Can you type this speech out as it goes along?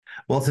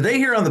Well, today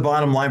here on the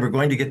bottom line, we're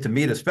going to get to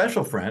meet a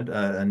special friend,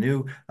 a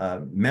new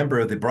member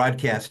of the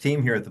broadcast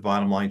team here at the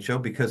Bottom Line Show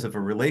because of a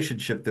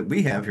relationship that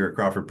we have here at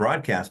Crawford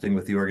Broadcasting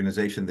with the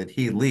organization that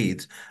he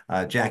leads.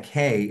 Jack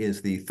Haye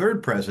is the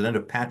third president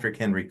of Patrick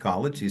Henry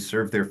College. He's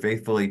served there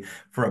faithfully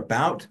for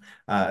about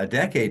a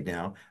decade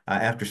now,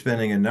 after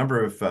spending a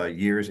number of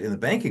years in the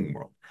banking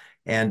world.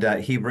 And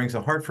he brings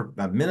a heart for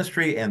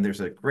ministry, and there's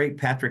a great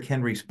Patrick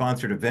Henry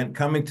sponsored event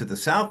coming to the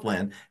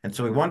Southland. And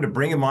so we wanted to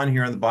bring him on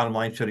here on the Bottom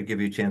Line Show to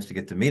give you a chance to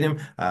get to meet him.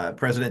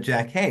 President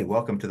Jack Haye,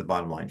 welcome to the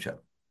Bottom Line Show.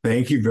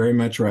 Thank you very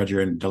much, Roger,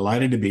 and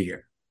delighted to be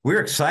here.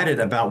 We're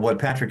excited about what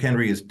Patrick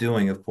Henry is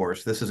doing, of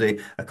course. This is a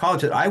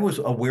college that I was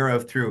aware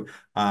of through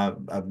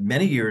a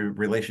many-year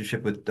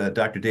relationship with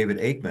Dr. David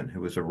Aikman,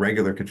 who was a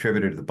regular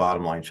contributor to the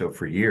Bottom Line Show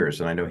for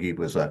years. And I know he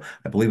was, I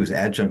believe, was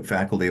adjunct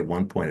faculty at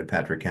one point at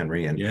Patrick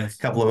Henry, and Yes. a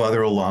couple of other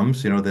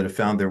alums, that have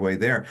found their way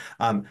there.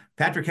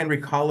 Patrick Henry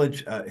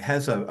College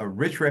has a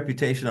rich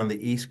reputation on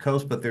the East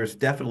Coast, but there's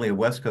definitely a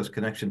West Coast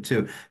connection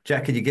too.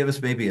 Jack, could you give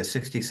us maybe a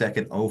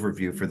 60-second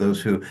overview for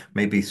those who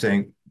may be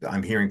saying,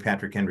 I'm hearing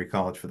Patrick Henry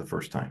College for the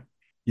first time?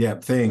 Yeah,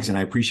 thanks. And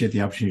I appreciate the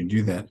opportunity to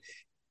do that.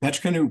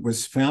 Patrick Henry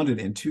was founded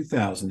in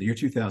 2000, the year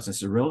 2000.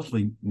 It's a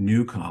relatively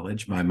new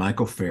college by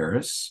Michael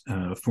Ferris,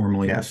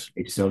 formerly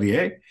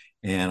HCLDA,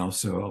 and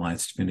also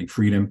Alliance Defending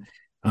Freedom.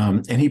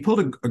 And he pulled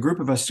a group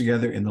of us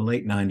together in the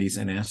late 90s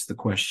and asked the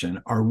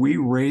question, are we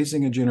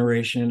raising a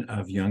generation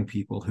of young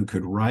people who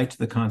could write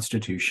the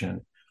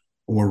Constitution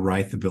or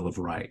write the Bill of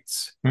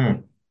Rights?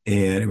 And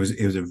it was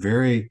a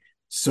very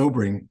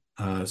sobering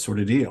sort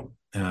of deal.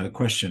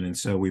 Question. And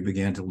so we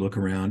began to look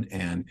around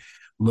and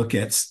look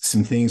at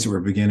some things that were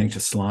beginning to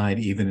slide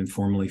even in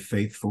formerly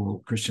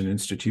faithful Christian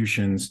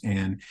institutions,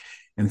 and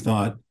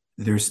thought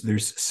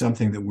there's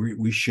something that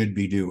we should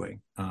be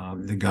doing.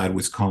 That God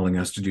was calling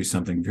us to do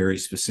something very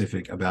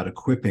specific about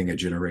equipping a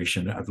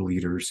generation of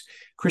leaders,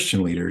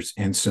 Christian leaders.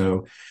 And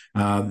so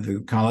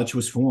the college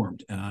was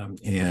formed,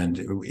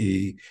 and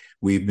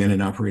we've been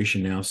in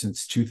operation now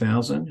since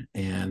 2000,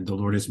 and the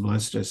Lord has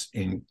blessed us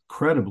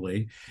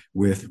incredibly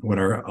with what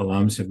our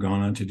alums have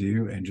gone on to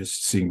do, and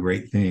just seeing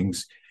great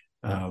things.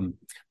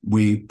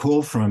 We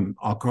pull from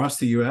across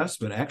the U.S.,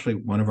 but actually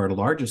one of our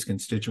largest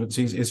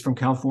constituencies is from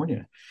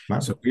California. Wow.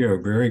 So we are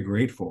very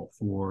grateful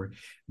for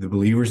the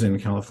believers in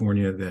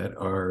California that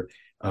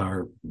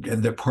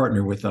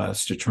partner with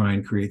us to try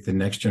and create the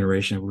next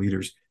generation of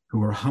leaders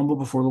who are humble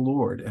before the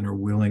Lord and are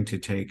willing to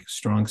take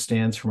strong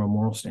stands from a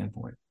moral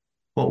standpoint.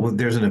 Well,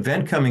 there's an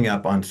event coming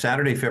up on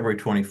Saturday, February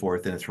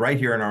 24th, and it's right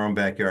here in our own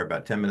backyard,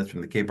 about 10 minutes from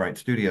the Cape Bryant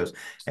Studios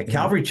at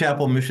Calvary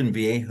Chapel Mission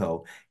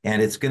Viejo. And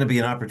it's going to be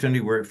an opportunity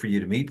for you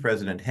to meet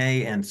President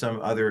Haye and some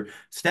other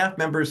staff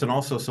members and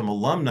also some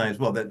alumni as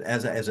well. That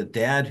as a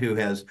dad who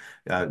has,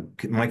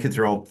 my kids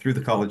are all through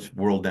the college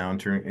world now,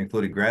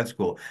 including grad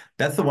school.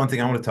 That's the one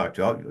thing I want to talk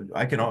to.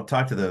 I can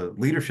talk to the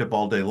leadership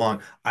all day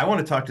long. I want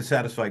to talk to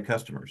satisfied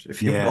customers,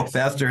 if you will,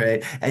 Pastor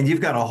Haye. And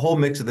you've got a whole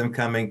mix of them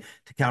coming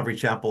to Calvary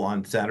Chapel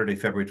on Saturday,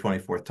 February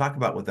 24th. Talk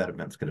about what that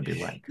event's going to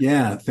be like.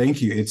 Yeah,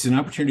 thank you. It's an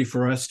opportunity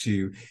for us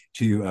to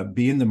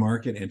be in the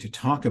market and to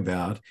talk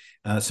about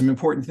some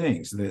important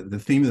things. The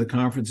theme of the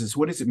conference is,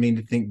 what does it mean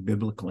to think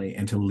biblically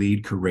and to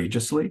lead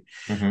courageously?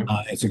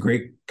 It's a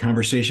great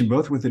conversation,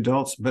 both with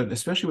adults, but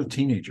especially with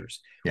teenagers.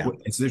 Yeah.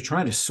 As they're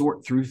trying to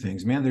sort through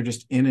things, man, they're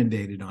just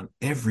inundated on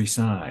every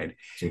side.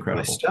 It's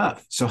incredible by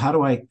stuff. So how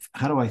do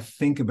I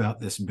think about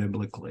this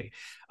biblically?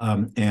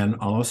 And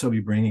I'll also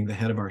be bringing the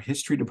head of our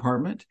history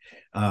department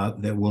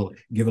that will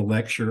give a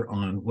lecture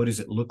on what does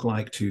it look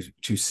like to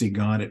see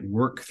God at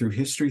work through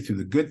history, through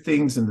the good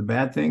things and the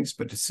bad things,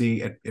 but to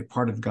see a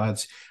part of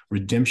God's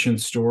redemption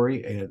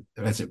story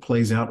as it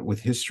plays out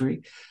with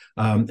history.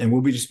 And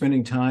we'll be just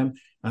spending time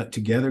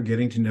together,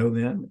 getting to know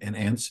them and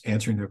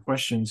answering their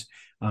questions,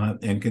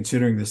 and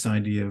considering this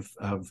idea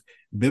of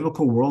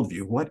biblical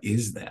worldview. What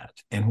is that,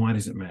 and why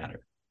does it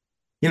matter?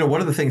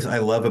 One of the things I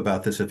love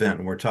about this event,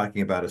 and we're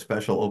talking about a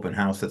special open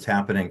house that's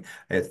happening,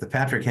 it's the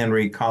Patrick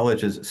Henry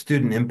College's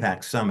Student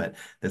Impact Summit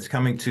that's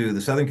coming to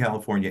the Southern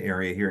California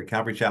area here at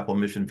Calvary Chapel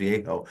Mission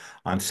Viejo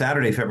on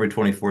Saturday, February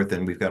 24th.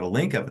 And we've got a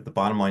link up at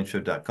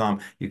thebottomlineshow.com.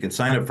 You can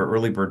sign up for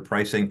early bird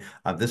pricing.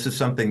 This is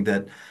something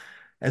that,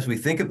 as we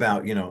think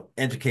about,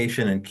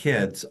 education and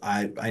kids,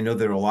 I know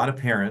there are a lot of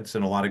parents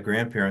and a lot of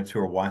grandparents who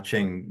are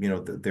watching,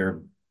 their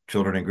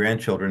children and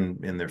grandchildren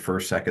in their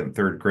first, second,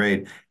 third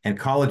grade, and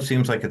college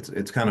seems like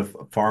it's kind of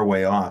far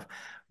way off.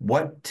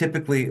 What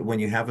typically, when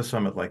you have a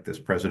summit like this,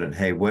 President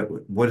Haye,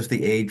 what is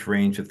the age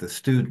range of the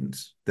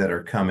students that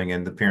are coming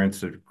and the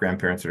parents or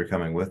grandparents that are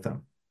coming with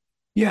them?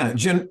 Yeah,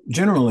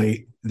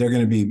 generally they're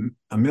going to be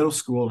a middle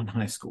school and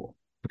high school.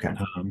 Okay.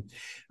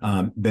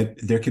 But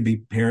there could be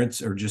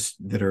parents or just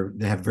that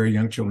have very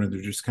young children that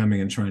are just coming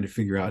and trying to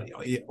figure out,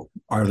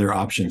 are there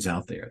options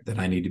out there that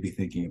I need to be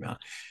thinking about?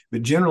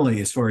 But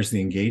generally, as far as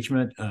the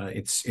engagement,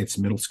 it's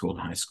middle school and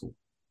high school.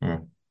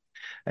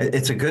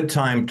 It's a good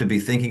time to be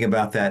thinking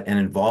about that and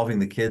involving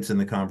the kids in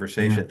the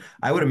conversation.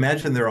 I would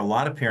imagine there are a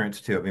lot of parents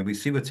too. I mean, we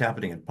see what's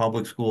happening in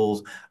public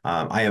schools.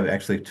 I have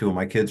actually two of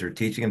my kids are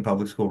teaching in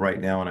public school right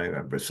now,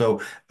 and I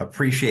so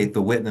appreciate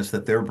the witness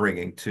that they're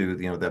bringing to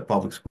that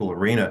public school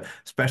arena,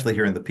 especially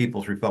here in the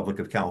People's Republic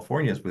of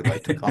California, as we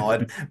like to call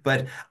it.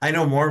 But I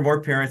know more and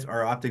more parents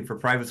are opting for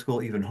private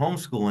school, even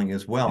homeschooling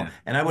as well. Yeah.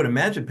 And I would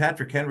imagine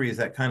Patrick Henry is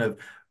that kind of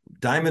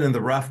diamond in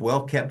the rough,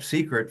 well-kept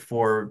secret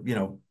for,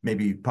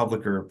 maybe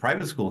public or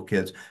private school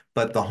kids,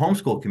 but the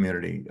homeschool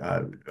community,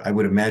 I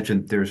would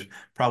imagine there's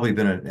probably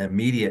been an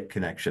immediate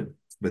connection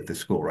with the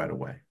school right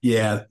away.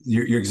 Yeah,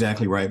 you're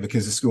exactly right,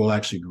 because the school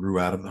actually grew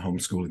out of the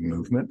homeschooling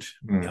movement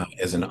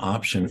as an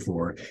option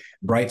for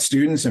bright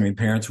students. I mean,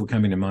 parents were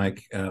coming to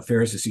Mike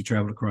Ferris as he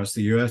traveled across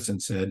the U.S.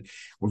 and said,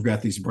 we've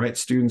got these bright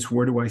students,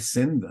 where do I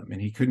send them?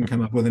 And he couldn't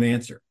come up with an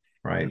answer.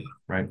 Right.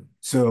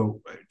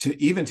 So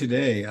even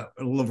today, a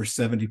little over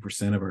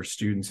 70% of our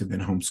students have been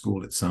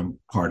homeschooled at some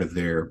part of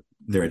their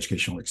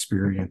educational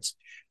experience.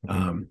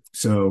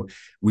 So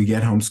we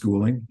get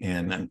homeschooling,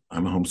 and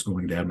I'm a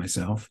homeschooling dad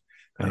myself.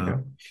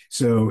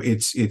 So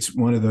it's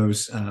one of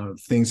those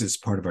things that's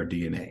part of our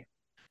DNA.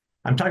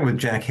 I'm talking with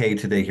Jack Haye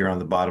today here on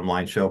the Bottom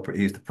Line Show.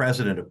 He's the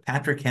president of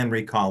Patrick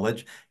Henry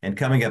College, and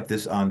coming up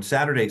this on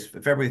Saturday,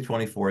 February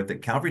 24th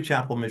at Calvary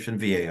Chapel Mission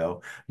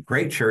Viejo,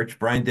 great church.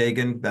 Brian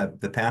Dagan,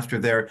 the pastor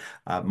there,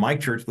 my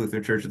church,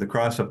 Lutheran Church of the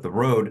Cross up the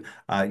road,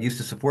 used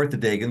to support the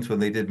Dagans when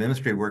they did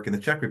ministry work in the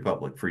Czech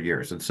Republic for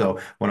years. And so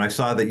when I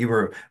saw that you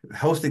were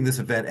hosting this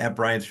event at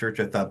Brian's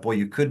church, I thought, boy,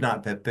 you could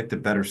not have picked a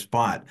better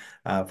spot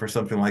for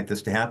something like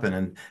this to happen.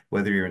 And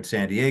whether you're in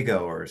San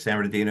Diego or San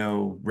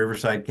Bernardino,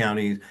 Riverside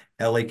counties,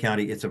 LA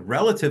County, it's a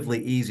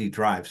relatively easy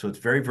drive. So it's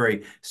very,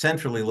 very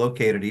centrally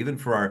located, even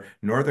for our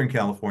Northern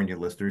California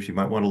listeners. You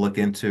might want to look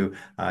into,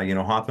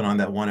 hopping on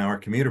that 1-hour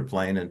commuter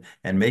plane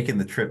and making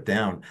the trip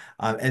down.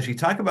 As you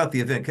talk about the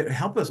event, could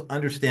help us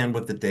understand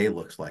what the day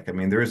looks like. I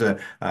mean, there is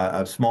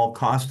a small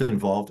cost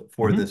involved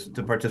for this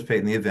to participate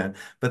in the event,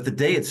 but the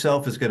day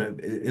itself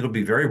it'll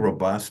be very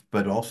robust,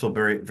 but also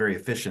very, very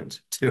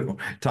efficient to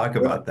talk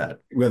about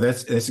that. Well,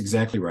 that's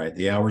exactly right.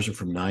 The hours are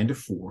from 9 to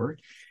 4.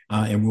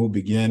 And we'll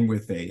begin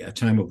with a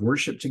time of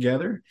worship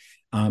together.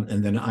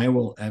 And then I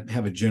will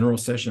have a general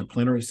session, a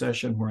plenary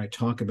session, where I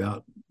talk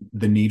about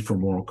the need for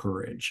moral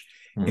courage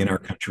in our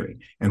country.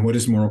 And what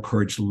does moral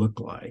courage look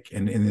like?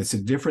 And it's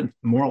a different,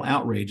 moral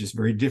outrage is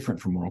very different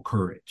from moral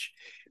courage,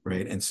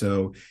 right? And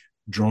so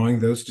drawing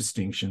those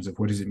distinctions of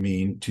what does it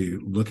mean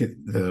to look at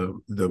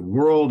the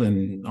world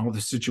and all the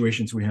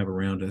situations we have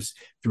around us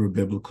through a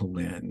biblical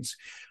lens.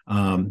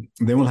 Then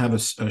we'll have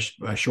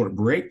a short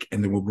break,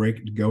 and then we'll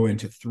go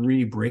into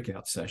 3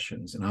 breakout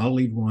sessions. And I'll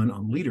lead one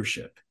on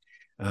leadership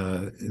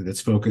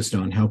that's focused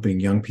on helping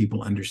young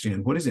people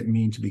understand what does it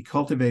mean to be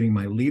cultivating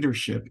my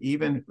leadership,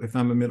 even if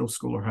I'm a middle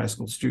school or high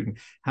school student.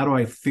 How do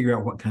I figure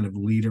out what kind of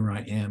leader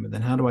I am? And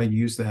then how do I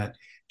use that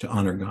to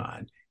honor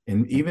God?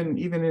 And even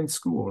in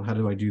school, how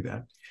do I do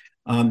that?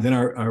 Then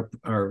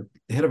our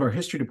head of our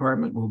history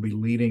department will be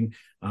leading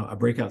a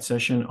breakout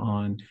session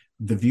on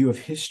the view of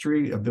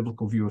history, a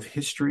biblical view of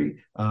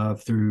history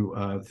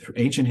through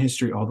ancient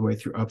history all the way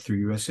up through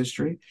U.S.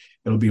 history.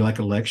 It'll be like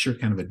a lecture,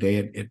 kind of a day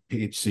at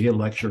PHC, a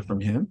lecture from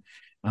him.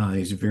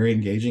 He's very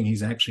engaging.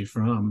 He's actually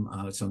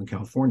from Southern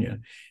California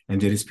and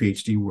did his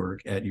PhD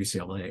work at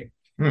UCLA.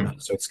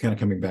 So it's kind of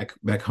coming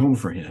back home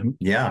for him.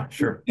 Yeah,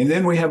 sure. And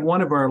then we have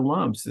one of our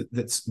alums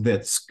that's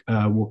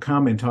will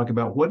come and talk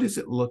about what does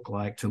it look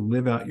like to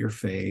live out your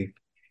faith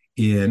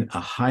in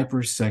a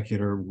hyper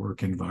secular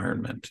work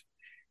environment,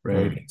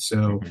 right?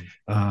 So,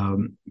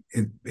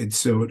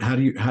 so how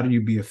do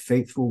you be a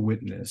faithful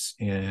witness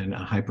in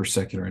a hyper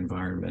secular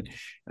environment?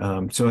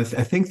 So I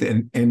think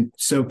that, and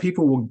so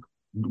people will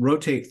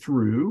rotate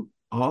through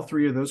all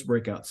 3 of those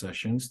breakout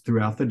sessions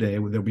throughout the day.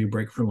 There'll be a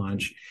break for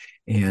lunch,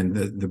 and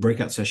the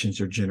breakout sessions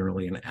are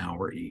generally an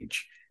hour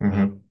each.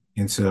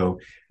 And so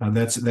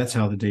that's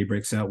how the day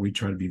breaks out. We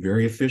try to be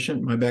very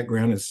efficient. My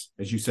background is,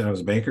 as you said, I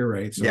was a banker,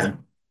 right? So yeah.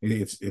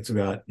 It's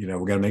about, we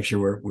got to make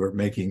sure we're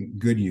making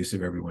good use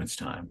of everyone's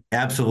time.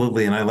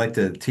 Absolutely. And I like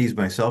to tease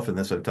myself in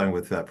this. I'm talking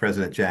with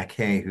President Jack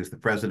Haye, who's the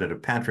president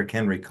of Patrick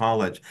Henry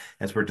College,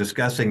 as we're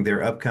discussing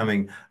their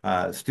upcoming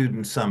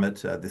student summit,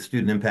 the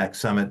Student Impact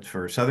Summit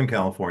for Southern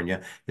California.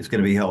 It's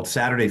going to be held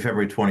Saturday,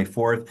 February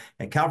 24th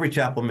at Calvary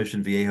Chapel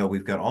Mission Viejo.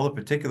 We've got all the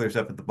particulars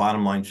up at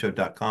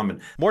thebottomlineshow.com.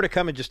 And more to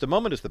come in just a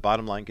moment as the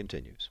Bottom Line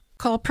continues.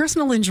 Call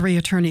personal injury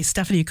attorney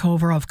Stephanie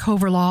Cover of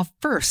Cover Law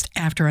first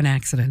after an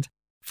accident.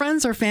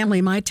 Friends or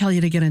family might tell you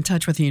to get in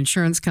touch with the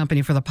insurance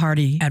company for the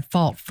party at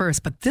fault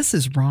first, but this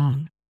is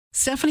wrong.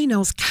 Stephanie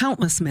knows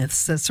countless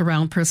myths that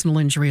surround personal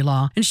injury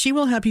law, and she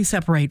will help you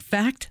separate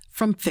fact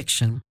from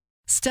fiction.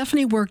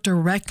 Stephanie worked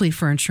directly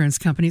for insurance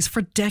companies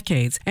for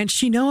decades, and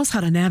she knows how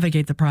to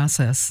navigate the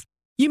process.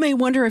 You may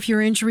wonder if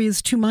your injury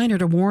is too minor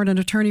to warrant an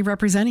attorney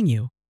representing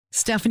you.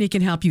 Stephanie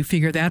can help you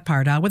figure that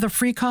part out with a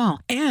free call,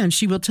 and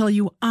she will tell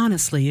you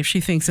honestly if she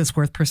thinks it's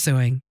worth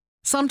pursuing.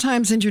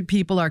 Sometimes injured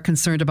people are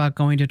concerned about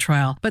going to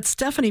trial, but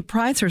Stephanie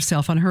prides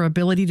herself on her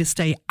ability to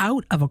stay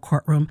out of a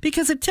courtroom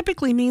because it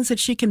typically means that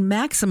she can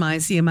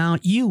maximize the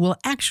amount you will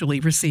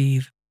actually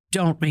receive.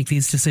 Don't make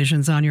these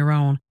decisions on your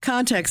own.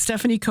 Contact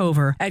Stephanie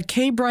Cover at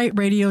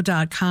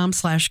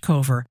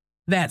kbrightradio.com/Cover.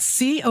 That's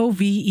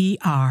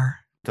COVER.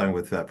 Talking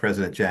with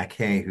President Jack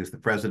Haye, who's the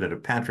president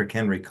of Patrick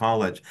Henry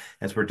College,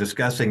 as we're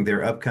discussing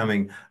their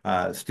upcoming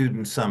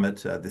student summit.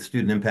 The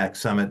Student Impact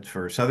Summit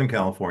for Southern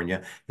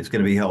California is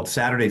going to be held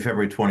Saturday,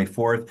 February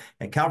 24th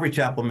at Calvary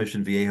Chapel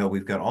Mission Viejo.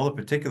 We've got all the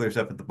particulars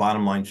up at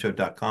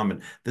thebottomlineshow.com,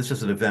 and this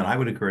is an event I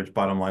would encourage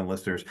Bottom Line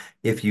listeners,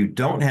 if you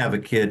don't have a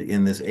kid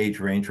in this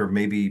age range, or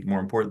maybe more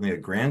importantly, a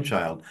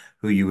grandchild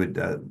who you would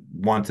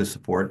want to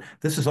support,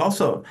 this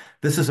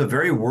is a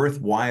very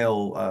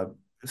worthwhile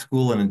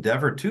school and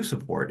endeavor to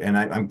support. And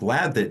I'm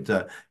glad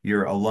that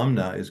your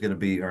alumna is going to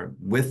be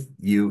with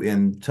you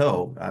in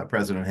tow,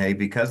 President Haye,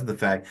 because of the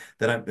fact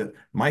that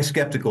my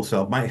skeptical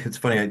self, it's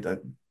funny,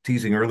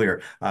 teasing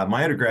earlier,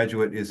 my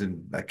undergraduate is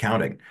in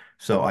accounting.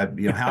 So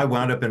how I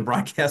wound up in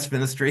broadcast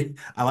ministry,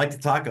 I like to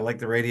talk, I like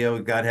the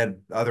radio. God had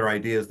other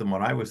ideas than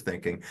what I was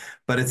thinking.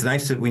 But it's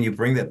nice that when you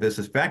bring that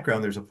business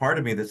background, there's a part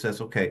of me that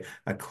says, okay,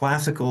 a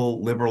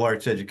classical liberal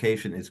arts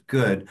education is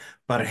good,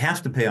 but it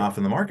has to pay off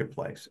in the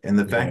marketplace. And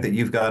the fact that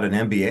you've got an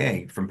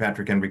MBA from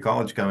Patrick Henry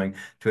College coming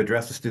to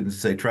address the students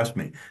and say, trust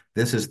me,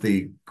 this is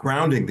the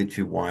grounding that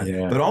you want,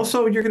 but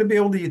also you're going to be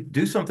able to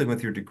do something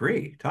with your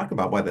degree. Talk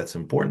about why that's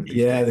important.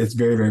 Yeah, that's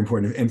very, very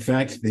important. In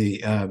fact,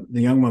 the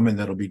young woman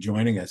that'll be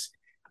joining us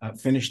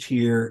finished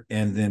here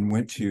and then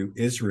went to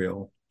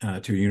Israel,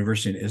 to a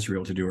university in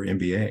Israel to do her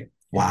MBA.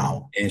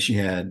 Wow. And she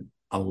had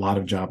a lot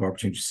of job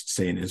opportunities to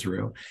stay in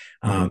Israel.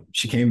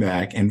 She came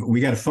back and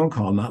we got a phone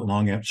call not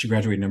long after she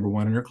graduated number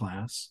 1 in her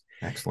class.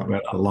 Excellent.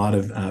 But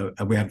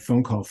we had a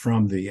phone call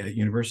from the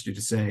university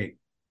to say,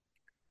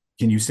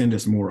 can you send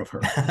us more of her?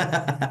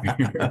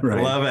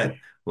 Right. Love it.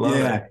 Love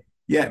it.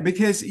 Yeah,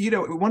 because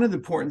one of the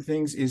important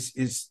things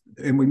is,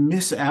 and we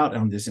miss out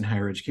on this in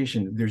higher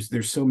education.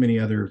 There's so many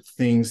other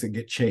things that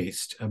get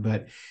chased,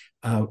 but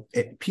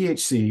at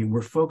PHC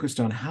we're focused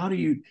on how do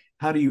you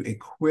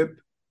equip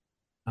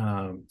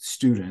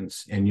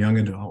students and young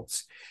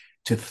adults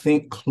to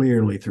think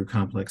clearly through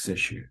complex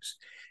issues.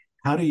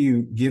 How do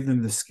you give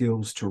them the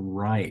skills to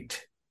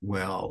write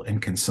well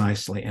and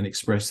concisely and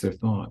express their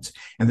thoughts?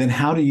 And then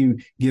how do you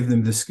give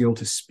them the skill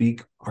to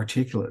speak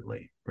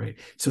articulately, right?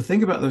 So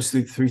think about those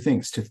three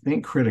things: to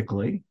think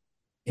critically,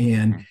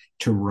 and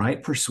to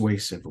write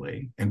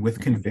persuasively and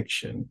with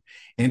conviction,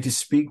 and to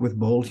speak with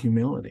bold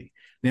humility.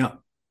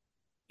 Now,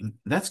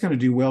 that's going to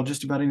do well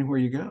just about anywhere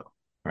you go.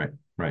 Right.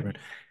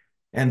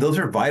 And those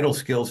are vital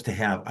skills to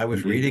have. I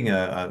was reading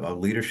a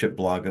leadership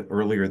blog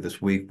earlier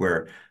this week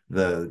where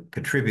the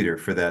contributor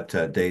for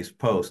that day's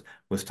post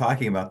was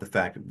talking about the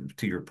fact,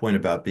 to your point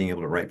about being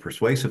able to write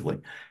persuasively.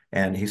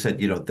 And he said,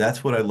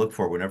 that's what I look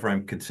for whenever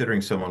I'm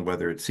considering someone,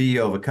 whether it's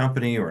CEO of a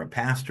company or a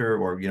pastor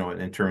or,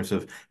 in terms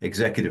of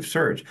executive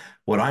search.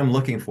 What I'm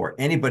looking for,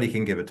 anybody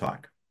can give a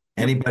talk.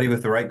 Anybody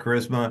with the right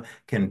charisma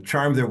can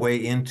charm their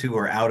way into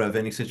or out of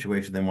any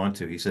situation they want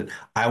to. He said,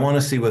 I want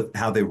to see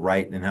how they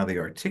write and how they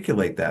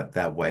articulate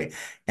that way.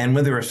 And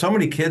when there are so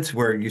many kids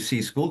where you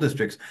see school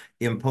districts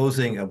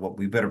imposing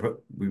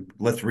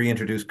let's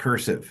reintroduce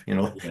cursive.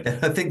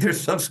 I think there's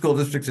some school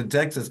districts in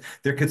Texas,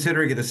 they're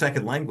considering it a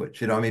second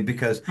language,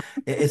 because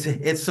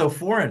it's so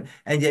foreign.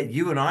 And yet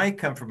you and I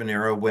come from an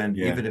era when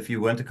even if you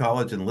went to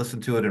college and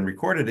listened to it and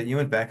recorded it, you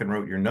went back and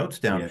wrote your notes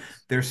down. Yes.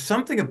 There's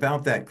something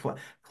about that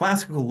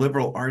classical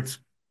liberal arts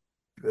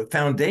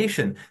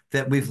foundation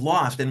that we've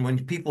lost. And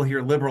when people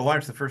hear liberal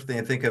arts, the first thing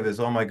I think of is,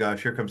 oh my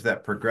gosh, here comes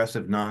that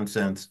progressive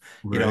nonsense,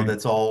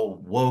 that's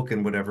all woke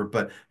and whatever.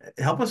 But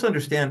help us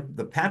understand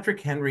the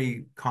Patrick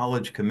Henry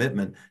College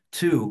commitment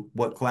to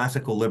what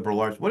classical liberal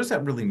arts, what does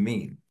that really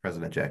mean,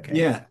 President Jack Haye?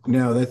 Yeah,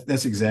 no,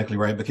 that's exactly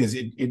right, because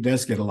it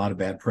does get a lot of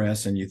bad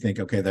press, and you think,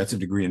 okay, that's a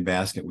degree in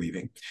basket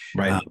weaving.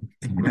 Right.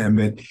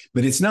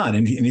 But it's not.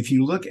 And if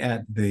you look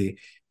at the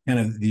kind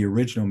of the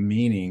original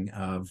meaning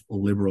of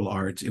liberal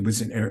arts, it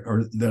was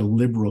or the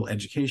liberal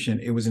education.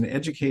 It was an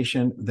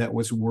education that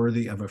was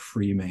worthy of a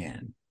free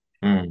man.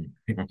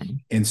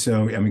 And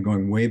so,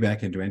 going way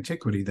back into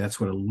antiquity, that's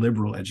what a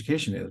liberal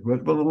education is.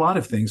 But a lot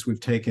of things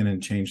we've taken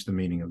and changed the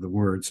meaning of the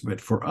words.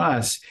 But for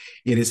us,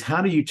 it is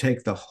how do you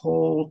take the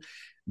whole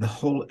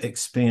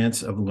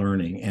expanse of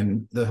learning.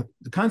 And the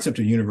concept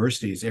of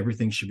university is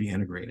everything should be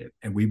integrated.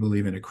 And we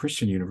believe in a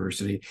Christian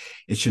university,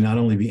 it should not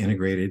only be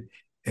integrated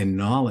in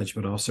knowledge,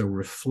 but also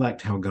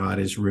reflect how God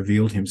has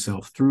revealed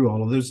himself through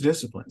all of those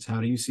disciplines.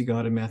 How do you see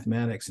God in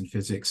mathematics and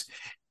physics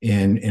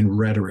and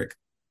rhetoric?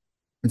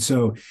 And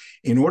so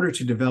in order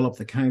to develop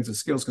the kinds of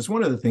skills, because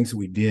one of the things that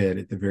we did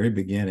at the very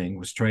beginning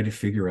was try to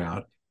figure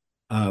out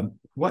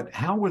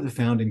how were the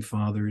founding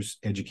fathers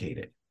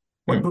educated?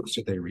 What books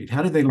did they read?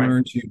 How did they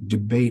learn to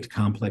debate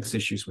complex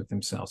issues with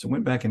themselves? And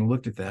went back and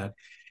looked at that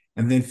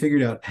and then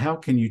figured out how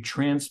can you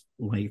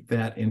translate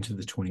that into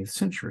the 20th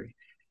century?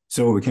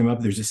 So we came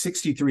up, there's a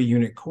 63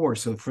 unit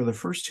course. So for the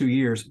first 2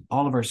 years,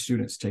 all of our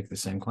students take the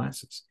same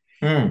classes.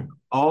 Mm.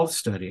 All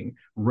studying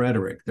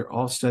rhetoric. They're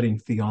all studying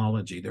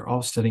theology. They're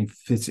all studying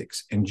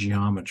physics and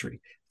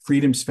geometry.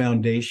 Freedom's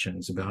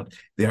foundations about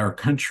our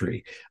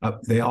country.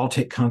 They all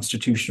take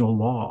constitutional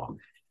law.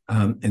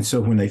 And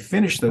so when they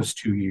finish those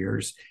 2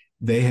 years,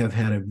 they have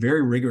had a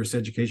very rigorous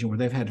education where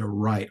they've had to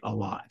write a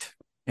lot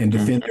and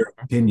defend their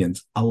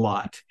opinions a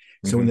lot.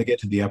 So when they get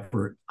to the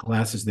upper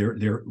classes,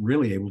 they're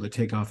really able to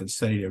take off and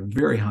study at a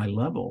very high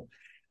level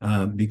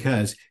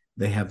because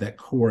they have that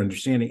core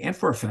understanding. And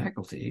for a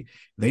faculty,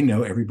 they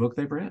know every book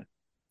they've read,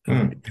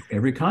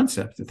 every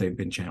concept that they've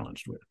been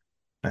challenged with.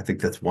 I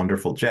think that's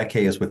wonderful. Jack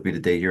Haye is with me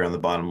today here on The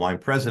Bottom Line,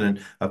 president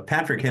of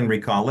Patrick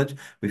Henry College.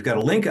 We've got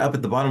a link up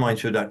at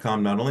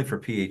thebottomlineshow.com, not only for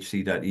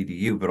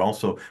phc.edu, but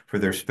also for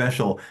their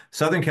special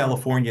Southern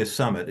California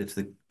Summit. It's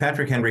the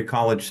Patrick Henry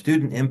College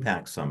Student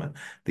Impact Summit.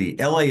 The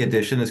LA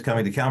edition is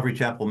coming to Calvary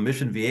Chapel,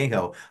 Mission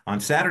Viejo on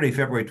Saturday,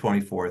 February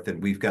 24th.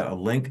 And we've got a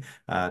link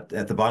at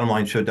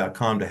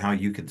thebottomlineshow.com to how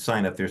you can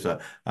sign up. There's a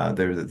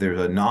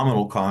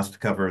nominal cost to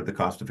cover the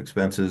cost of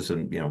expenses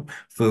and,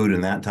 food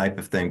and that type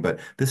of thing. But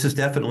this is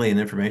definitely an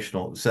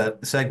informational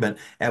segment,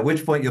 at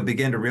which point you'll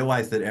begin to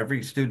realize that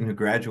every student who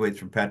graduates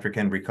from Patrick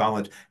Henry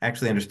College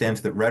actually understands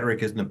that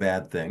rhetoric isn't a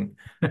bad thing.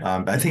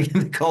 I think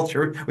in the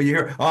culture, when you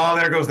hear, oh,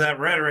 there goes that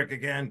rhetoric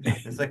again,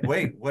 it's like,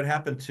 wait, what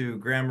happened to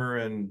grammar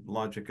and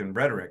logic and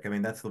rhetoric? I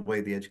mean, that's the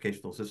way the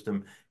educational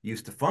system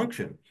used to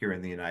function here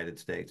in the United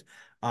States.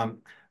 We're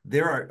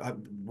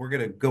going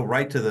to go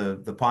right to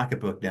the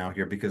pocketbook now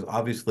here, because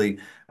obviously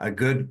a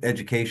good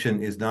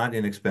education is not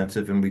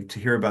inexpensive. And we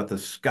hear about the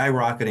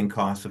skyrocketing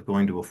costs of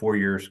going to a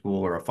 4-year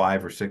school or a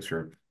 5 or 6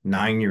 or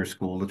 9-year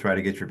school to try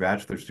to get your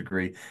bachelor's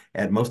degree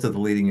at most of the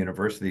leading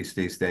universities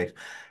these days.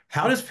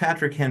 How does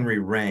Patrick Henry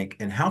rank,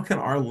 and how can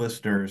our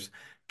listeners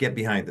get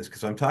behind this?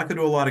 Because I'm talking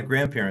to a lot of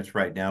grandparents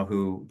right now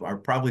who are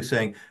probably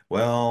saying,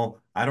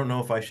 well, I don't know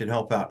if I should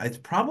help out. It's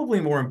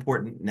probably more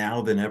important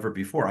now than ever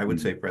before, I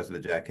would say,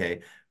 President Jack Haye,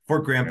 for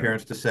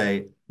grandparents to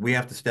say, we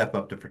have to step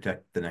up to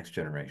protect the next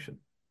generation.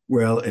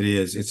 Well, it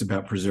is. It's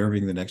about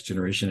preserving the next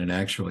generation and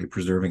actually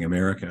preserving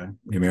America,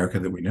 the America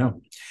that we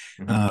know.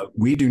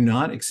 We do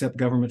not accept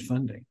government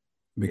funding,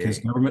 because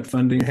government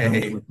funding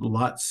comes with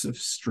lots of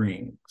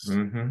strings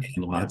and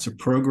lots of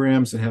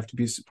programs that have to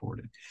be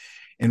supported.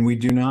 And we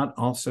do not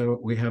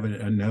we have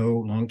a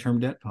no long-term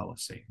debt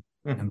policy.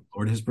 And the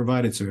Lord has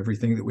provided. So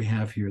everything that we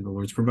have here, the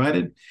Lord's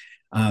provided.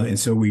 And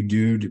so we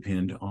do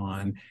depend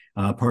on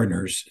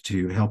partners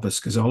to help us,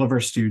 because all of our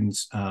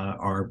students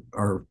are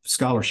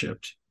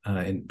scholarshiped.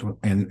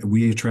 And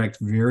we attract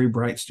very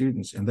bright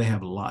students, and they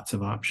have lots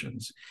of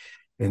options.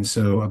 And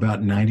so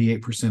about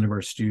 98% of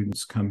our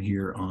students come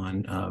here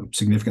on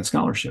significant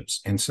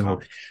scholarships. And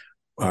so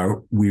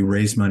we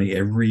raise money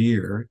every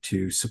year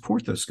to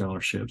support those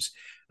scholarships.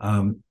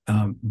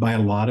 By a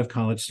lot of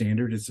college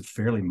standards, it's a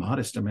fairly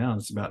modest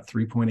amount. It's about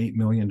 $3.8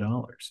 million,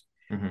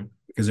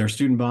 because our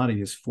student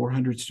body is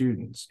 400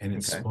 students, and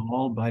it's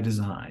small by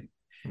design.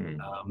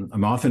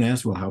 I'm often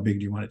asked, well, how big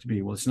do you want it to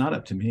be? Well, it's not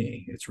up to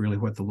me. It's really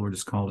what the Lord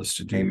has called us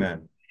to do.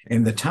 Amen.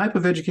 And the type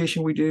of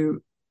education we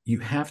do, you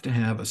have to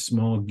have a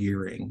small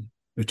gearing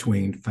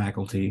between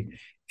faculty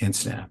and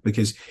staff,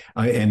 because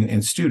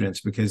and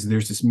students, because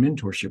there's this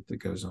mentorship that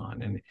goes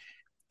on.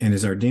 And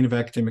as our Dean of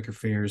Academic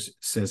Affairs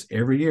says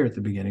every year at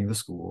the beginning of the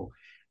school,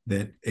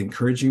 that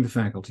encouraging the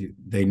faculty,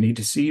 they need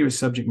to see you as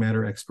subject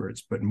matter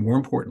experts, but more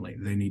importantly,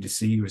 they need to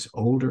see you as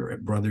older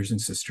brothers and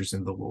sisters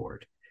in the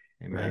Lord.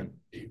 Amen.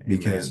 Right?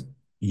 Because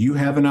you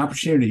have an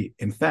opportunity.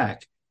 In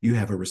fact, you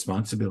have a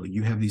responsibility.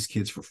 You have these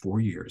kids for 4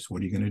 years.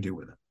 What are you going to do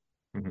with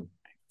them?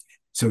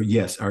 So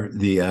yes,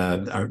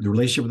 the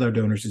relationship with our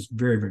donors is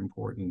very, very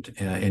important.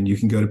 And you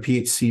can go to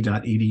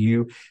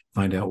phc.edu,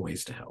 find out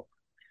ways to help.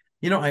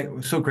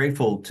 I'm so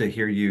grateful to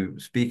hear you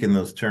speak in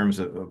those terms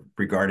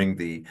regarding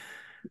the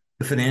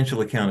financial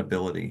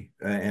accountability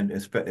and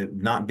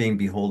not being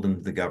beholden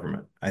to the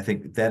government. I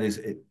think that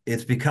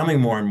it's becoming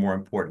more and more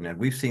important. And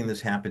we've seen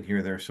this happen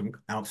here. There are some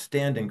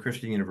outstanding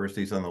Christian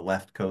universities on the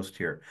left coast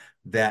here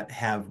that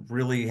have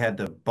really had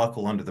to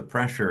buckle under the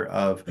pressure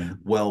of,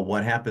 well,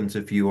 what happens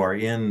if you are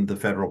in the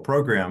federal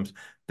programs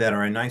that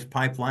are a nice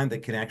pipeline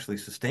that can actually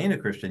sustain a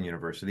Christian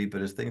university,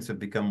 but as things have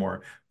become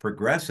more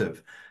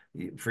progressive,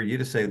 for you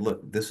to say,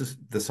 look, this is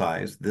the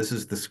size, this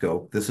is the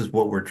scope, this is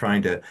what we're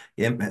trying to,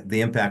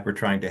 the impact we're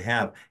trying to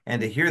have, and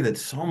to hear that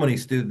so many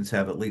students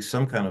have at least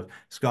some kind of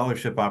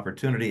scholarship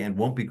opportunity and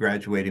won't be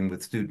graduating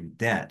with student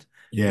debt,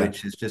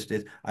 which is just,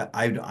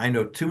 I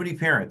know too many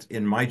parents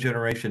in my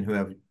generation who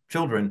have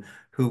children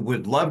who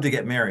would love to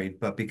get married,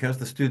 but because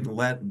the student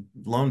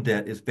loan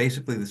debt is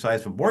basically the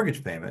size of a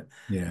mortgage payment,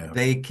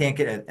 they can't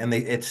get it. And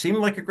it seemed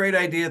like a great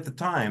idea at the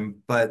time,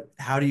 but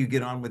how do you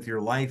get on with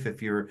your life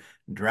if you're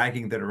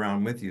dragging that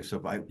around with you?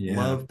 So I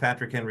love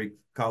Patrick Henry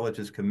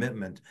College's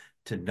commitment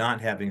to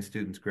not having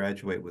students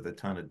graduate with a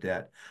ton of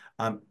debt.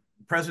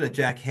 President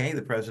Jack Haye,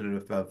 the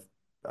president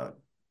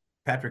of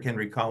Patrick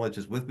Henry College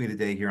is with me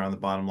today here on the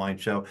Bottom Line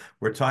Show.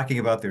 We're talking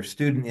about their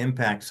Student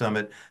Impact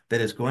Summit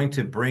that is going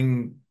to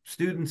bring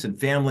students and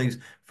families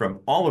from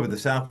all over the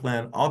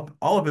Southland, all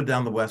over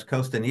down the West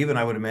Coast, and even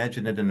I would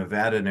imagine it in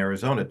Nevada and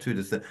Arizona too.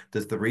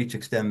 Does the reach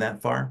extend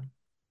that far?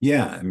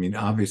 Yeah, I mean,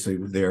 obviously,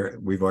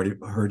 we've already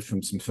heard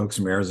from some folks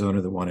from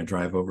Arizona that want to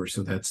drive over,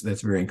 so that's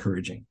very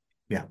encouraging.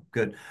 Yeah,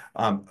 good.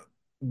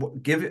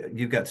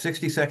 You've got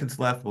 60 seconds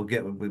left.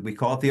 We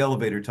call it the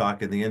elevator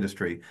talk in the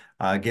industry.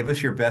 Give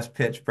us your best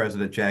pitch,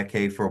 President Jack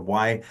Haye, for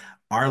why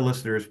our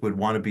listeners would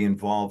want to be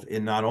involved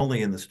in not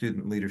only in the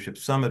Student Leadership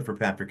Summit for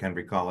Patrick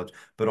Henry College,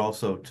 but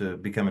also to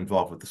become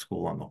involved with the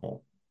school on the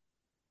whole.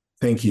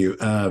 Thank you.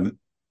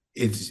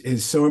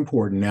 It's so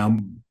important now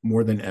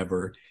more than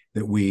ever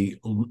that we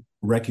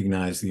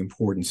recognize the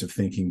importance of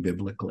thinking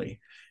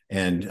biblically.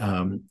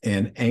 And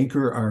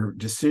anchor our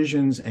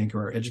decisions,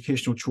 anchor our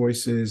educational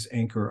choices,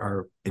 anchor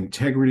our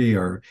integrity,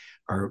 our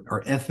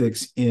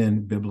ethics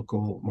in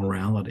biblical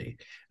morality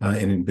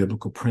and in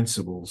biblical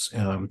principles.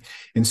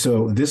 And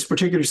so this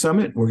particular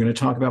summit, we're going to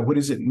talk about what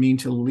does it mean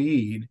to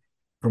lead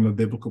from a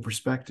biblical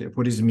perspective?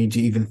 What does it mean to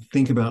even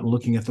think about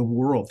looking at the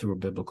world through a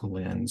biblical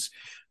lens?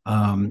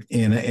 And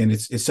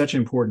it's such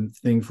an important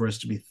thing for us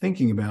to be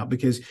thinking about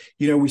because,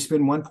 we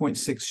spend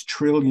 $1.6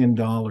 trillion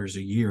a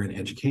year in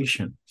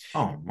education.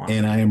 Oh, wow.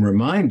 And I am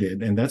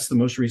reminded, and that's the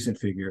most recent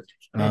figure,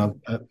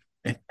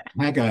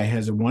 Haggai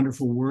has a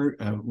wonderful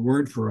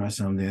word for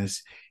us on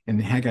this. In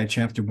Haggai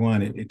chapter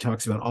 1, it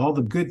talks about all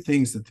the good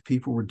things that the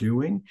people were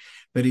doing,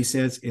 but he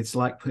says it's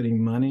like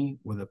putting money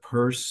with a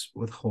purse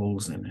with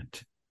holes in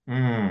it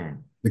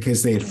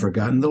because they had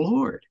forgotten the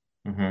Lord.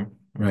 Mm-hmm.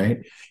 Right.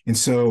 And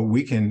so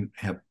we can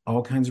have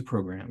all kinds of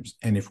programs.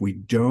 And if we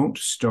don't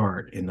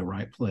start in the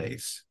right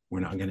place, we're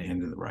not going to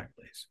end in the right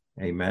place.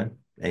 Amen.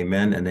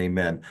 Amen and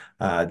amen.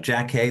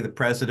 Jack Haye, the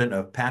president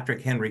of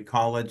Patrick Henry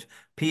College,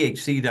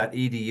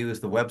 phc.edu is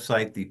the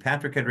website. The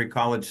Patrick Henry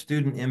College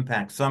Student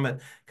Impact Summit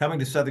coming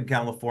to Southern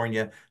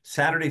California,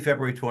 Saturday,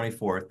 February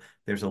 24th.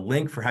 There's a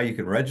link for how you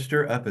can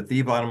register up at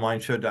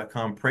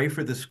thebottomlineshow.com. Pray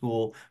for the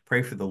school,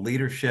 pray for the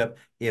leadership.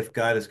 If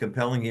God is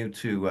compelling you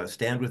to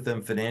stand with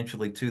them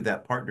financially too,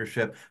 that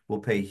partnership will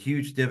pay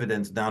huge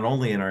dividends, not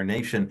only in our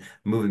nation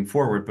moving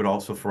forward, but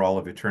also for all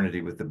of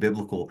eternity with the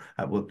biblical.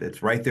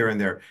 It's right there in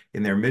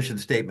their mission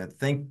statement.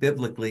 Think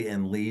biblically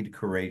and lead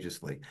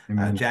courageously.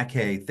 Jack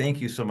Haye, thank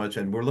you so much.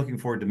 And we're looking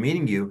forward to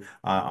meeting you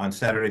on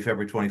Saturday,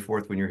 February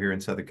 24th when you're here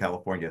in Southern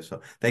California.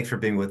 So thanks for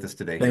being with us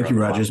today. Thank you,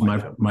 Rogers.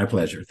 My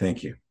pleasure.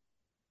 Thank you.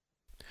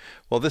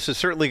 Well, this is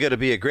certainly going to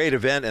be a great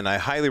event, and I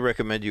highly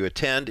recommend you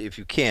attend if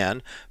you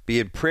can. Be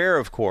in prayer,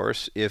 of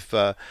course, if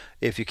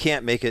you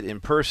can't make it in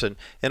person,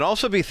 and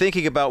also be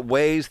thinking about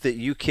ways that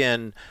you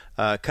can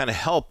kind of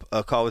help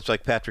a college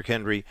like Patrick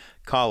Henry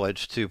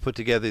College to put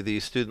together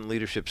these student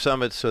leadership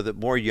summits so that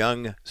more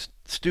young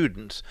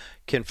students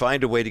can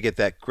find a way to get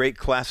that great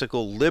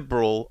classical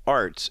liberal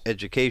arts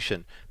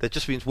education that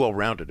just means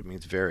well-rounded. It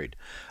means varied.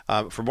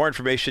 For more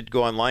information,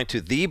 go online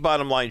to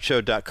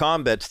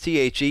thebottomlineshow.com. That's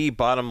THE,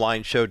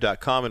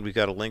 bottomlineshow.com, and we've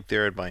got a link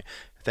there. And my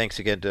thanks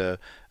again to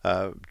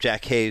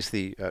Jack Haye,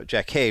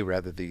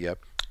 the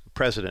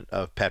president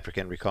of Patrick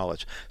Henry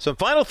College. Some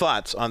final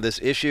thoughts on this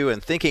issue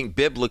and thinking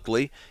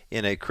biblically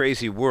in a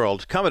crazy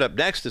world. Coming up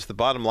next as the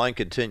Bottom Line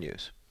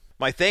continues.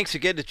 My thanks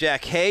again to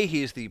Jack Haye.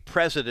 He's the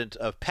president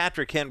of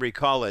Patrick Henry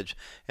College,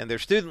 and their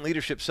Student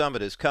Leadership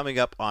Summit is coming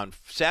up on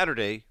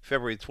Saturday,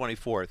 February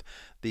 24th.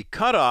 The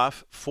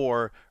cutoff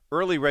for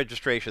early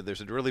registration,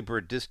 there's an early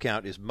bird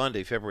discount, is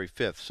Monday, February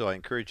 5th, so I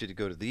encourage you to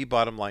go to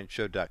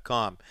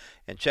thebottomlineshow.com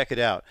and check it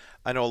out.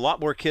 I know a lot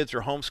more kids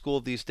are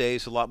homeschooled these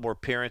days. A lot more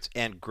parents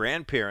and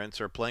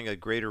grandparents are playing a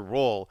greater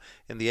role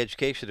in the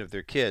education of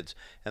their kids,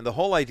 and the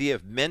whole idea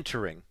of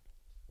mentoring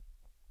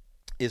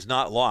is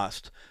not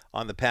lost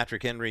on the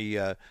Patrick Henry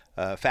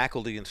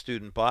faculty and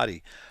student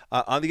body.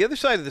 On the other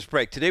side of this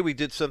break, today we're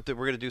going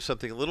to do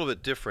something a little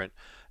bit different.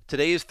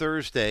 Today is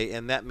Thursday,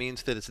 and that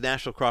means that it's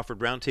National Crawford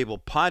Roundtable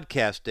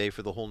Podcast Day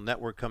for the whole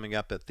network coming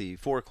up at the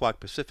 4 o'clock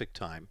Pacific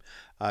time.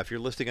 If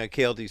you're listening on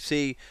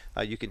KLDC,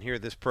 you can hear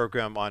this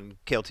program on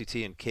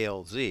KLTT and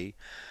KLZ.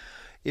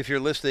 If you're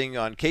listening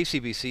on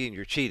KCBC and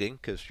you're cheating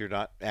because you're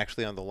not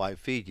actually on the live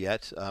feed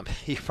yet,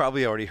 you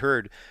probably already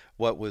heard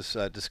what was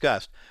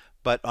discussed.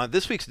 But on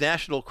this week's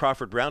National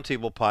Crawford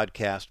Roundtable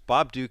podcast,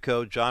 Bob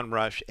Duco, John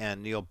Rush,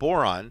 and Neil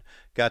Boron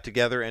got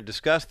together and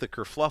discussed the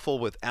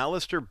kerfluffle with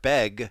Alistair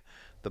Begg,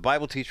 the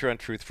Bible teacher on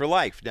Truth for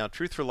Life. Now,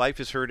 Truth for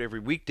Life is heard every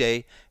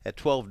weekday at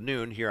 12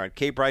 noon here on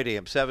K-Bright,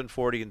 AM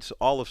 740 in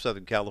all of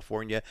Southern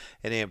California,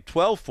 and AM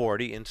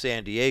 1240 in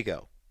San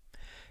Diego.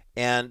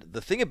 And the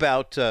thing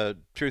about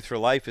Truth for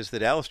Life is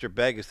that Alistair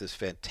Begg is this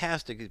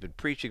fantastic, he's been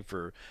preaching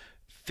for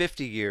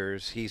 50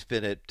 years. He's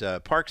been at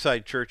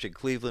Parkside Church in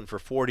Cleveland for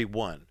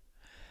 41.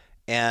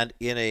 And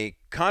in a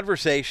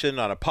conversation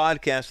on a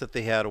podcast that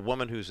they had, a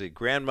woman who's a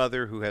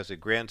grandmother who has a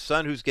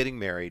grandson who's getting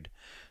married.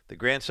 The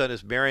grandson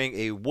is marrying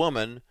a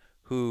woman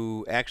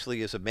who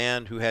actually is a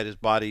man who had his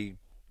body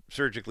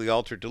surgically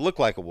altered to look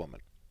like a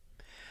woman.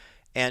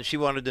 And she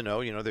wanted to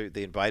know,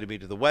 they invited me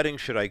to the wedding.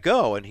 Should I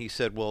go? And he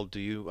said, well, do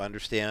you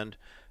understand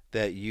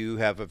that you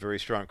have a very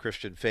strong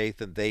Christian faith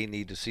and they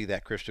need to see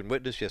that Christian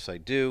witness? Yes, I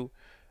do.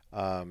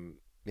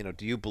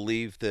 Do you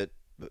believe that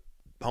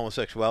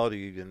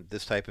homosexuality and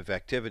this type of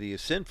activity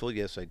is sinful?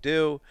 Yes, I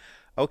do.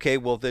 Okay,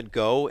 well then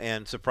go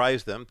and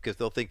surprise them, because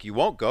they'll think you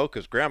won't go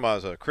because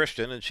grandma's a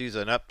Christian and she's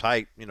an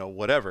uptight,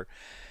 whatever.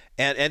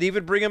 And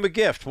even bring them a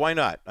gift. Why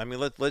not? I mean,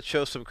 let's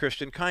show some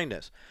Christian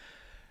kindness.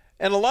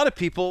 And a lot of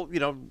people,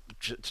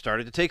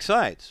 started to take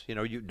sides.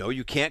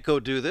 You can't go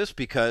do this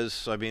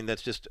because,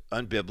 that's just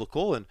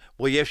unbiblical. And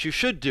well, yes, you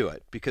should do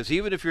it, because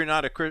even if you're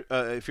not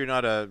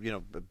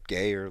a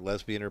gay or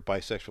lesbian or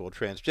bisexual or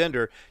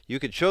transgender, you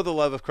can show the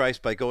love of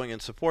Christ by going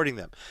and supporting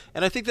them.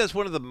 And I think that's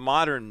one of the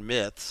modern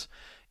myths,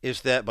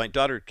 is that my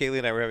daughter Kaylee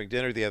and I were having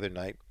dinner the other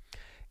night,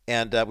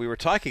 and we were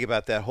talking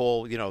about that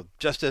whole,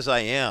 just as I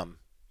am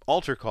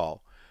altar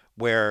call,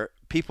 where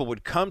people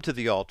would come to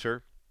the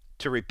altar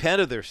to repent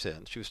of their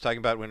sins. She was talking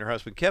about when her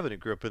husband Kevin, who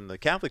grew up in the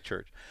Catholic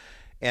Church,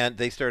 and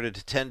they started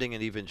attending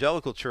an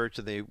evangelical church,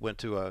 and they went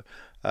to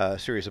a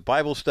series of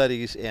Bible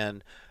studies.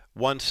 And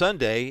one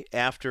Sunday,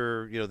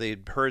 after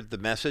they'd heard the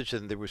message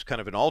and there was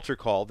kind of an altar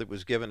call that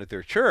was given at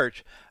their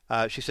church,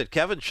 she said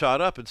Kevin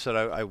shot up and said,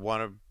 I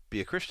want to be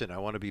a Christian. I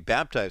want to be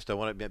baptized.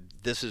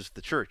 This is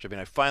the church.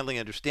 I finally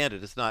understand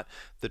it. It's not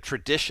the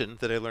tradition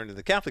that I learned in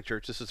the Catholic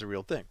Church. This is a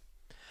real thing.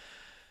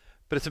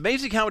 But it's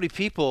amazing how many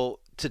people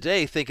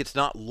today think it's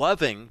not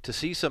loving to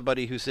see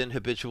somebody who's in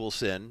habitual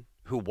sin,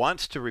 who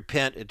wants to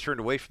repent and turn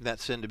away from that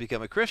sin to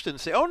become a Christian,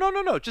 and say, oh,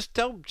 no, just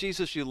tell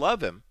Jesus you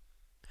love him.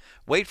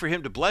 Wait for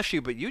him to bless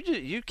you, but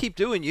you keep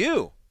doing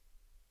you.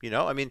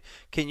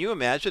 Can you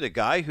imagine a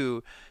guy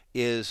who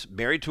is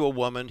married to a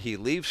woman, he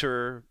leaves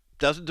her,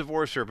 doesn't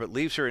divorce her, but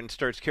leaves her and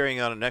starts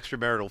carrying on an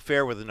extramarital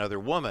affair with another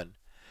woman,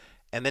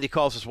 and then he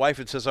calls his wife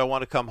and says, I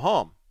want to come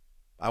home.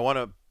 I want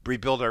to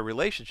rebuild our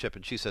relationship.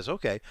 And she says,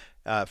 okay,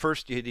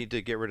 first you need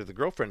to get rid of the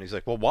girlfriend. He's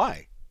like, well,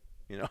 why?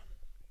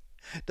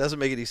 Doesn't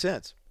make any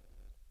sense.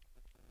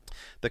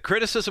 The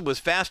criticism was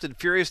fast and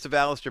furious of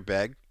Alistair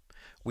Begg.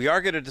 We are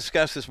going to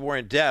discuss this more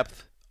in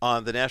depth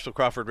on the National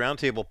Crawford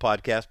Roundtable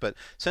podcast, but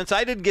since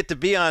I didn't get to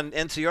be on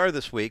NCR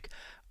this week,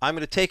 I'm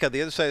going to take, on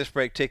the other side of this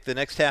break, take the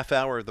next half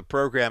hour of the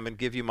program and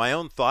give you my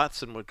own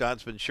thoughts and what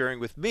God's been sharing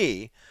with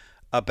me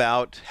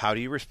about how do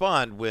you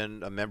respond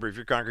when a member of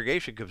your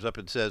congregation comes up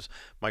and says,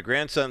 my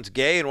grandson's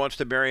gay and wants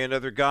to marry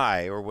another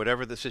guy, or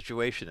whatever the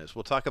situation is.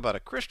 We'll talk about a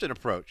Christian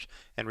approach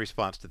and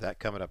response to that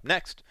coming up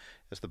next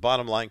as the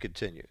Bottom Line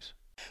continues.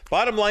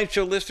 Bottom Line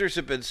Show listeners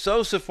have been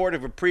so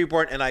supportive of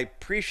Preborn, and I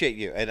appreciate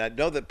you, and I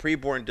know that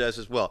Preborn does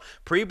as well.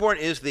 Preborn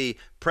is the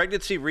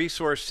Pregnancy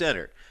Resource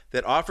Center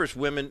that offers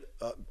women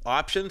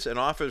options and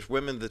offers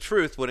women the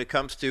truth when it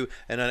comes to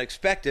an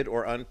unexpected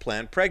or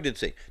unplanned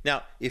pregnancy.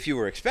 Now, if you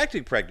were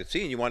expecting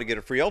pregnancy and you want to get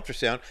a free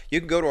ultrasound, you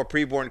can go to a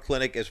preborn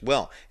clinic as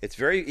well. It's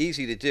very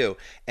easy to do.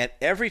 And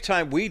every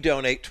time we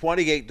donate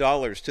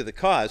 $28 to the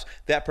cause,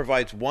 that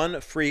provides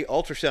one free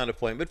ultrasound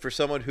appointment for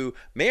someone who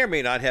may or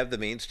may not have the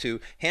means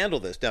to handle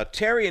this. Now,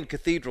 Terry in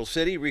Cathedral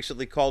City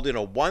recently called in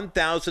a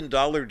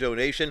 $1,000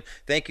 donation.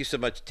 Thank you so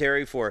much,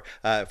 Terry, for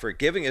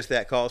giving us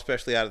that call,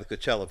 especially out of the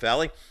Coachella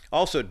Valley.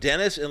 Also,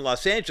 Dennis in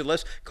Los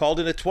Angeles called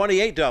in a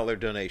 $28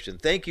 donation.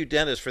 Thank you,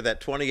 Dennis, for that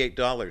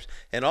 $28.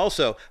 And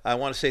also, I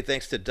want to say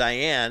thanks to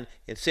Diane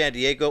in San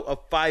Diego, a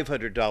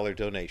 $500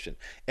 donation.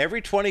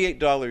 Every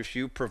 $28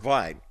 you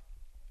provide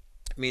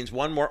means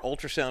one more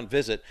ultrasound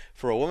visit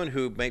for a woman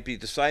who might be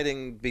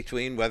deciding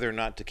between whether or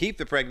not to keep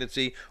the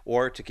pregnancy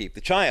or to keep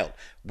the child.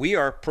 We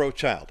are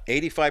pro-child.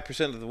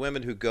 85% of the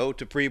women who go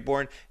to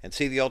preborn and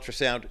see the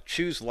ultrasound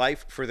choose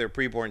life for their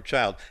preborn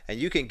child. And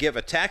you can give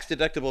a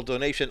tax-deductible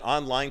donation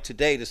online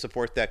today to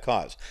support that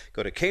cause.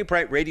 Go to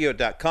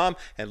kbrightradio.com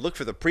and look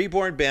for the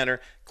preborn banner.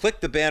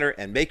 Click the banner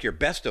and make your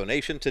best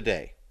donation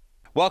today.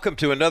 Welcome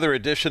to another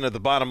edition of the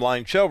Bottom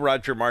Line Show.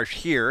 Roger Marsh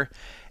here.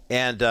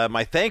 And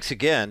my thanks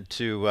again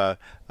to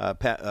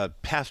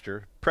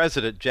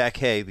President Jack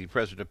Haye, the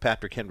president of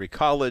Patrick Henry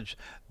College.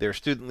 Their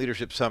Student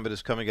Leadership Summit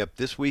is coming up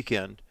this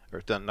weekend,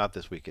 or not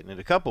this weekend, in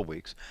a couple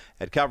weeks,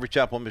 at Calvary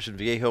Chapel Mission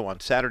Viejo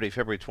on Saturday,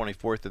 February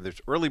 24th. And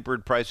there's early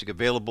bird pricing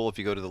available. If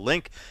you go to the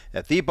link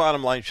at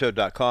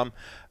thebottomlineshow.com,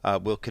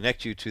 we'll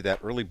connect you to that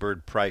early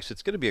bird price.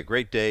 It's going to be a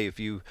great day if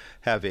you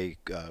have a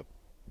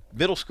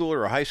middle school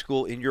or a high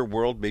school in your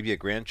world, maybe a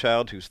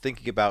grandchild who's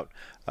thinking about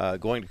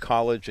going to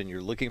college and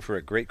you're looking for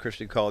a great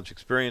Christian college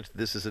experience.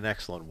 This is an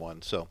excellent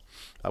one. So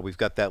we've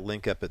got that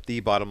link up at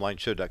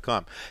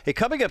thebottomlineshow.com. Hey,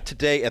 coming up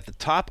today at the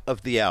top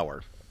of the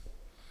hour,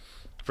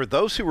 for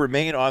those who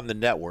remain on the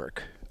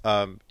network,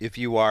 if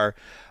you are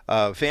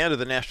a fan of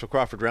the National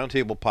Crawford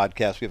Roundtable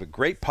podcast, we have a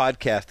great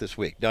podcast this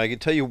week. Now, I can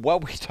tell you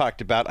what we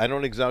talked about. I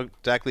don't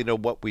exactly know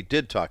what we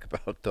did talk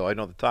about, though I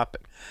know the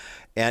topic.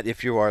 And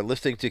if you are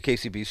listening to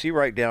KCBC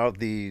right now,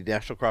 the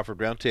National Crawford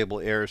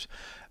Roundtable airs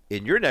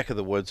in your neck of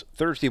the woods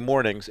Thursday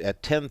mornings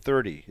at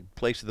 10:30. In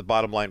place of the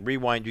Bottom Line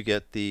Rewind, you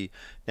get the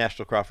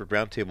National Crawford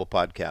Roundtable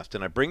podcast.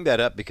 And I bring that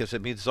up because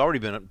it means it's already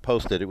been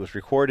posted. It was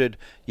recorded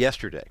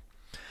yesterday.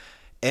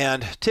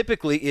 And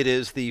typically it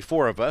is the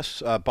four of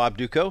us, Bob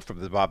Duco from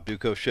the Bob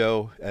Duco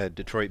Show,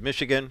 Detroit,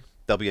 Michigan,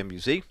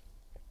 WMUZ.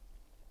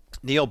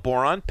 Neil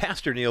Boron,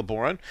 Pastor Neil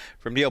Boron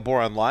from Neil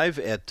Boron Live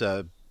at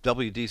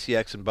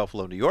WDCX in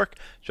Buffalo, New York.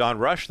 John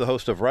Rush, the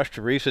host of Rush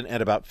to Reason,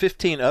 and about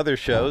 15 other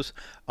shows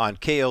on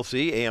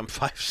KLZ, AM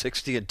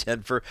 560 in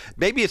Denver.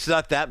 Maybe it's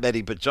not that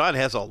many, but John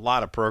has a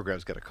lot of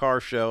programs. Got a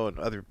car show and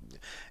other.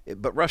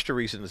 But Rush to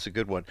Reason is a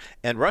good one.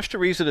 And Rush to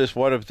Reason is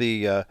one of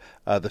the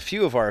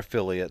few of our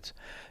affiliates.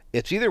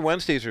 It's either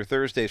Wednesdays or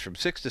Thursdays from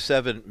 6 to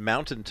 7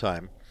 Mountain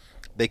Time.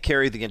 They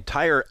carry the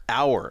entire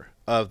hour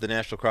of the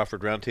National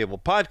Crawford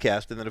Roundtable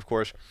podcast. And then, of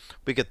course,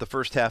 we get the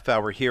first half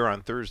hour here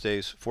on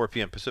Thursdays, 4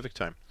 p.m. Pacific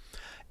time.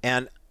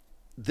 And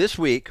this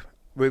week,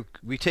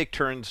 we take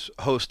turns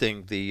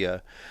hosting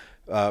the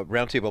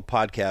Roundtable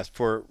podcast.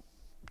 For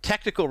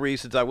technical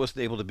reasons, I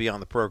wasn't able to be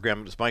on the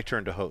program. It was my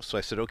turn to host. So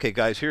I said, okay,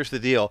 guys, here's the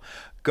deal.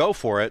 Go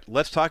for it.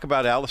 Let's talk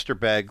about Alistair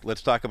Begg.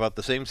 Let's talk about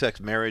the same-sex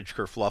marriage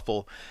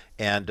kerfluffle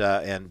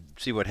and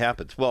see what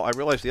happens. Well, I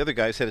realized the other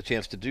guys had a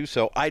chance to do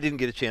so. I didn't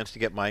get a chance to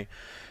get my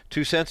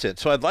 2 cents in.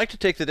 So I'd like to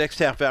take the next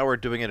half hour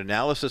doing an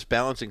analysis,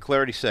 balance, and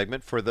clarity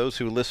segment for those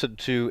who listened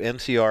to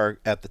NCR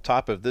at the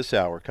top of this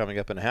hour, coming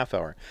up in a half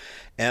hour.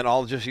 And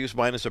I'll just use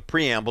mine as a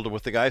preamble to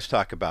what the guys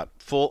talk about.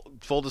 Full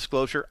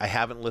disclosure, I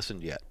haven't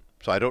listened yet,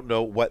 so I don't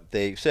know what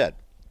they said.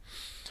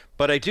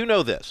 But I do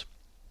know this.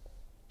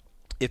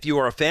 If you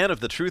are a fan of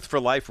the Truth for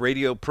Life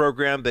radio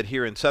program that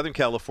here in Southern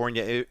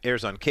California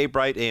airs on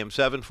K-Bright AM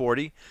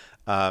 740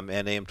 and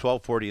AM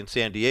 1240 in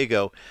San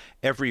Diego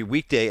every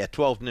weekday at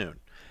 12 noon,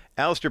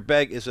 Alistair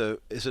Begg is a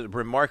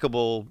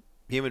remarkable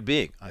human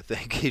being. I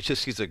think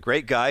he's a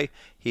great guy.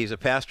 He's a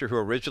pastor who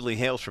originally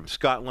hails from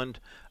Scotland.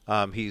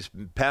 He's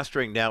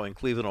pastoring now in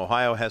Cleveland,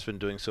 Ohio, has been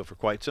doing so for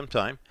quite some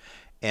time,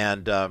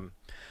 and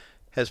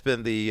has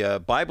been the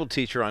Bible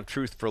teacher on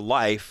Truth for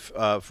Life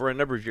for a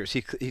number of years.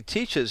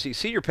 He's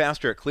senior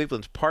pastor at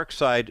Cleveland's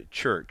Parkside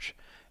Church,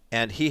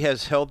 and he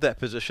has held that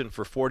position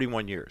for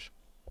 41 years.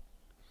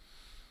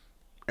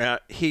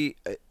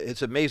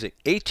 It's amazing.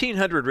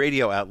 1,800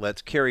 radio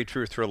outlets carry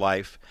Truth for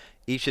Life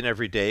each and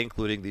every day,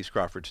 including these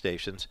Crawford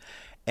stations.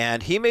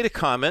 And he made a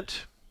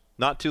comment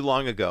not too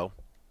long ago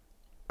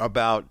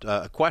about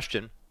a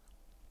question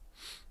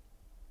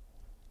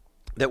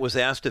that was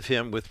asked of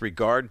him with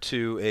regard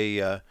to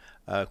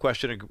a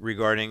question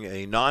regarding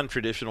a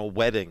non-traditional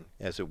wedding,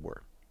 as it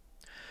were.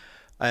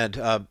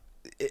 And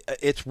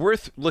it's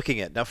worth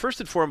looking at. Now, first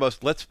and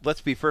foremost,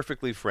 let's be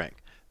perfectly frank.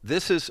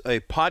 This is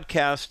a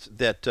podcast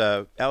that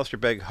Alistair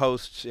Begg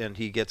hosts, and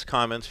he gets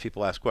comments.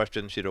 People ask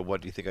questions, what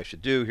do you think I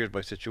should do? Here's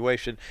my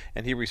situation.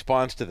 And he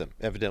responds to them,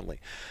 evidently.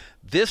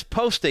 This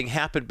posting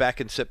happened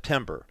back in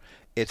September.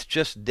 It's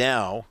just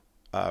now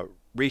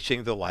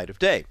reaching the light of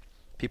day.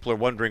 People are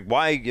wondering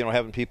why,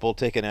 haven't people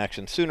taken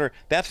action sooner?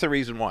 That's the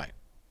reason why.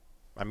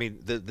 I mean,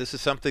 this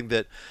is something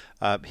that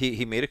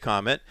he made a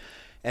comment,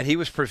 and he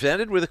was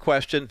presented with a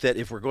question that,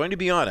 if we're going to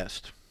be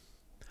honest,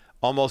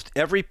 almost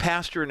every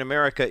pastor in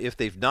America, if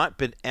they've not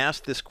been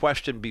asked this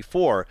question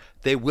before,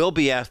 they will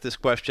be asked this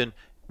question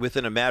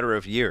within a matter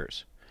of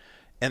years.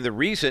 And the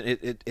reason,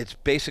 it's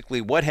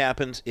basically what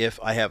happens if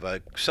I have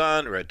a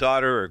son or a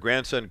daughter or a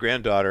grandson,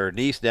 granddaughter,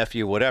 niece,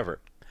 nephew, whatever.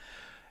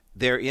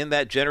 They're in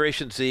that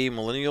Generation Z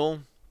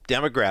millennial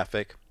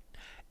demographic,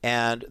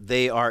 and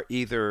they are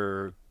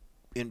either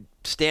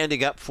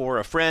standing up for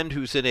a friend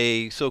who's in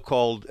a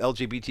so-called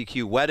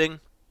LGBTQ wedding,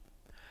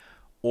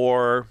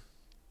 or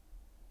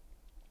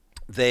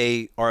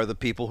they are the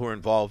people who are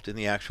involved in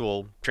the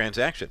actual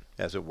transaction,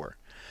 as it were.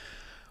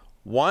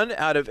 1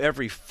 out of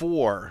every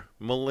 4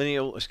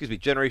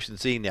 Generation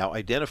Z now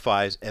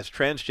identifies as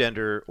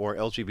transgender or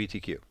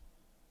LGBTQ.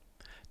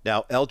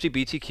 Now,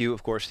 LGBTQ,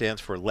 of course,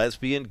 stands for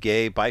lesbian,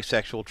 gay,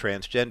 bisexual,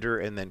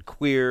 transgender, and then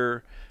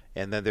queer,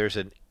 and then there's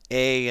an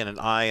A and an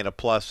I and a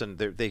plus, and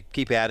they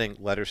keep adding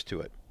letters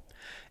to it.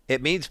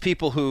 It means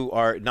people who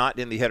are not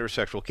in the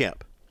heterosexual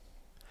camp.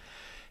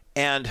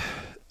 And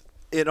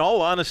in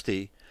all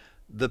honesty,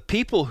 the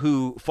people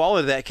who fall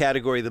into that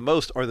category the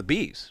most are the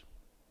Bs.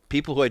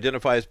 People who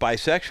identify as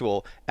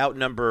bisexual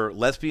outnumber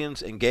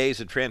lesbians and gays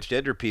and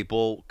transgender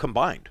people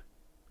combined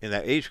in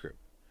that age group,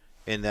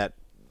 in that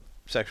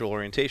sexual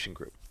orientation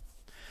group.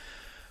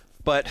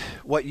 But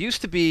what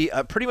used to be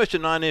pretty much a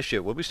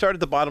non-issue, when we started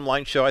the Bottom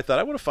Line show, I thought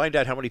I want to find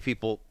out how many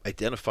people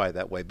identify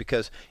that way,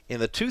 because in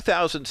the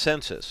 2000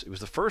 census, it was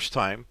the first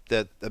time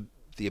that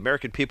the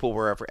American people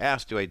were ever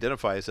asked to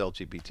identify as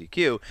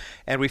LGBTQ,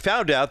 and we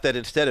found out that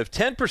instead of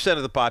 10%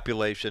 of the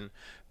population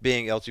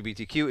being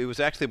LGBTQ, it was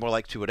actually more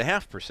like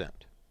 2.5%.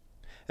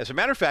 As a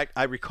matter of fact,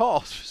 I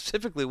recall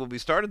specifically when we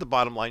started the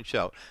Bottom Line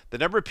show, the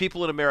number of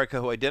people in America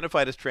who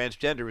identified as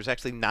transgender was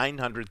actually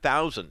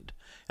 900,000,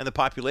 and the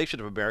population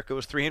of America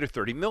was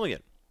 330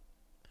 million.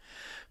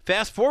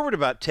 Fast forward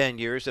about 10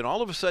 years, and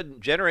all of a sudden,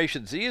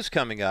 Generation Z is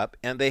coming up,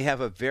 and they have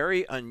a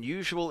very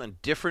unusual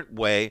and different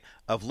way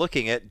of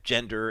looking at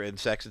gender and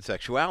sex and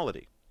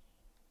sexuality.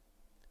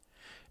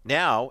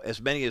 Now,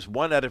 as many as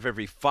 1 out of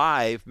every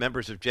 5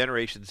 members of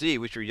Generation Z,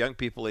 which are young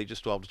people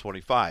ages 12 to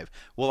 25,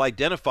 will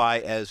identify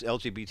as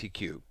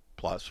LGBTQ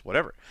plus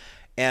whatever.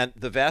 And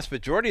the vast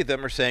majority of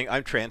them are saying,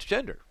 I'm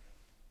transgender.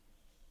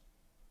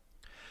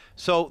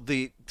 So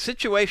the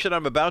situation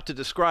I'm about to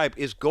describe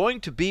is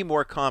going to be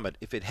more common.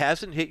 If it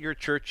hasn't hit your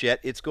church yet,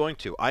 it's going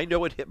to. I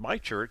know it hit my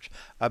church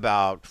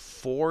about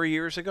 4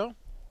 years ago.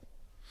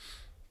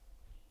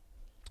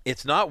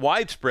 It's not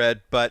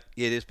widespread, but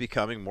it is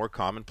becoming more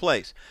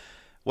commonplace.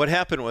 What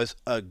happened was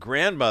a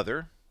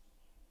grandmother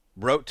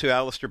wrote to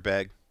Alistair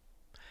Begg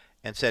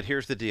and said,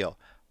 here's the deal.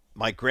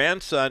 My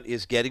grandson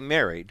is getting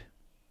married,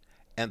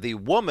 and the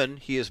woman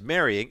he is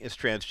marrying is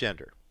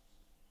transgender.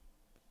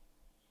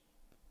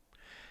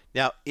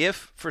 Now,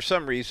 if for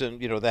some reason,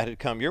 that had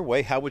come your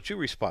way, how would you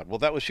respond? Well,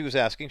 that was she was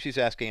asking. She's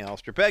asking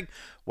Alistair Begg,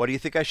 what do you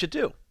think I should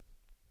do?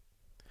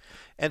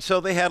 And so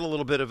they had a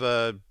little bit of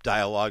a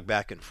dialogue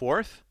back and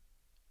forth,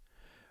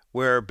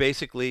 where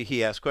basically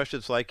he asked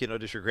questions like,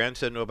 does your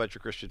grandson know about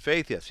your Christian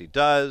faith? Yes, he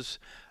does.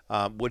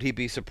 Would he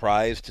be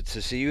surprised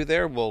to see you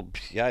there? Well,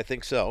 yeah, I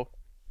think so.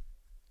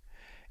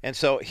 And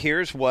so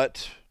here's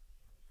what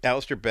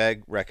Alistair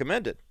Begg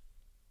recommended.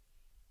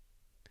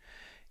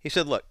 He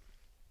said, look,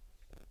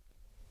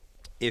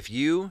 if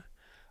you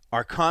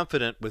are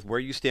confident with where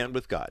you stand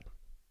with God,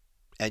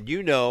 and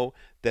you know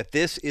that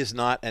this is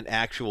not an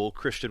actual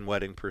Christian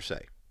wedding per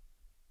se,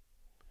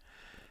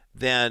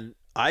 then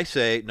I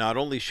say not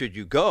only should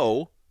you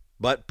go,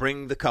 but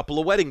bring the couple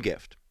a wedding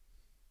gift.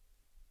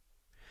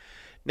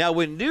 Now,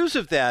 when news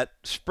of that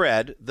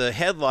spread, the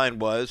headline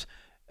was,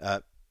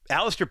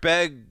 Alistair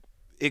Begg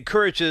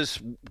encourages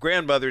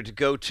grandmother to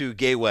go to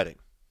gay wedding.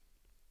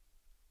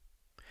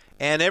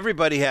 And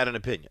everybody had an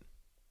opinion.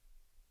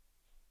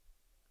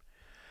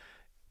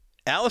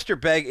 Alistair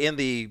Begg, in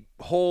the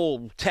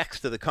whole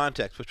text of the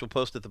context, which we'll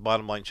post at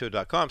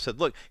thebottomlineshow.com, said,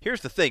 look,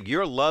 here's the thing.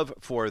 Your love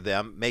for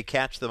them may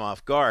catch them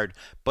off guard,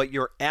 but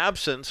your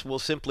absence will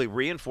simply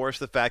reinforce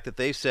the fact that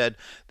they said,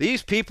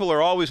 these people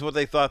are always what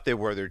they thought they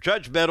were. They're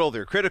judgmental,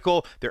 they're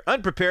critical, they're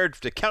unprepared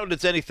to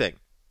countenance anything.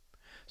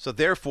 So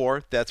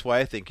therefore, that's why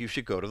I think you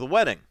should go to the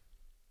wedding.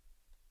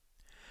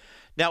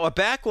 Now, a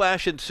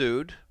backlash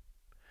ensued.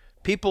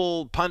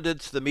 People,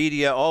 pundits, the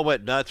media all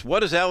went nuts.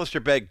 What is Alistair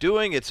Begg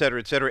doing, et cetera,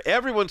 et cetera.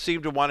 Everyone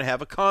seemed to want to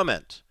have a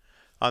comment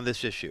on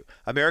this issue.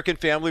 American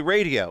Family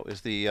Radio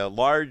is the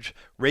large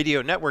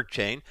radio network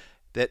chain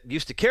that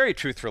used to carry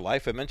Truth for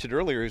Life. I mentioned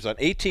earlier, it was on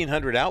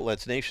 1,800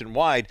 outlets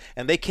nationwide,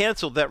 and they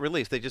canceled that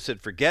release. They just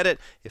said, forget it.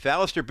 If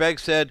Alistair Begg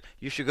said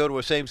you should go to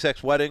a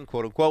same-sex wedding,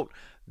 quote unquote,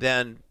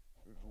 then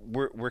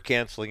we're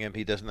canceling him.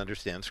 He doesn't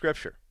understand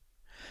Scripture.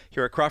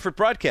 Here at Crawford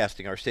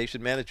Broadcasting, our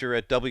station manager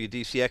at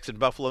WDCX in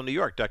Buffalo, New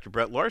York, Dr.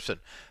 Brett Larson,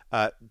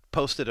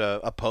 posted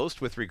a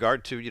post with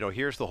regard to,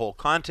 here's the whole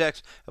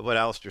context of what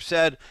Alistair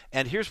said,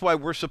 and here's why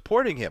we're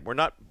supporting him. We're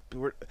not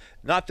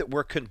that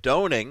we're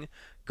condoning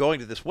going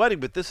to this wedding,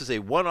 but this is a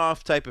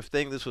one-off type of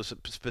thing. This was a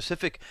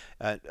specific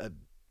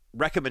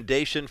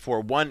recommendation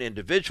for one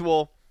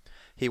individual.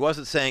 He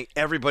wasn't saying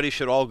everybody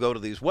should all go to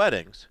these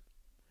weddings.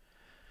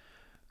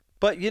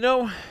 But,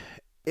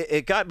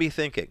 it got me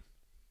thinking.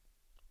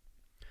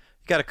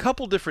 Got a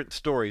couple different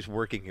stories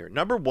working here.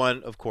 Number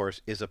one, of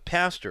course, is a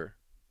pastor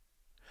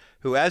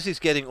who, as he's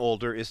getting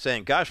older, is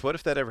saying, gosh, what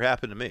if that ever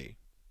happened to me?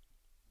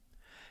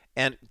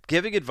 And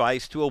giving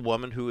advice to a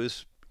woman who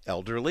is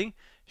elderly.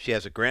 She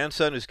has a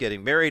grandson who's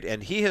getting married,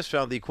 and he has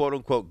found the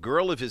quote-unquote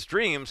girl of his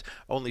dreams,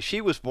 only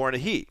she was born a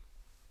he.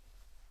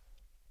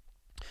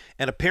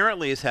 And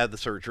apparently has had the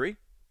surgery,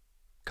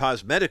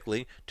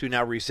 cosmetically, to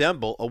now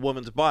resemble a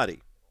woman's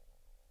body.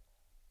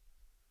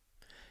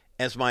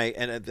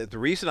 The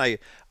reason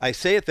I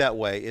say it that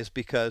way is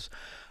because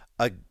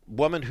a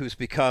woman who's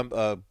become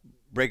a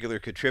regular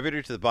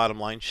contributor to the Bottom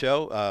Line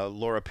Show,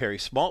 Laura Perry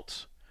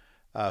Smaltz,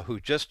 who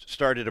just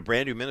started a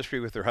brand new ministry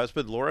with her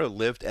husband. Laura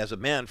lived as a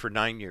man for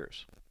 9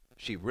 years.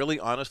 She really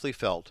honestly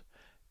felt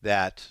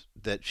that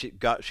she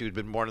had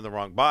been born in the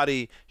wrong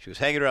body. She was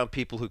hanging around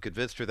people who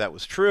convinced her that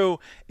was true.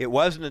 It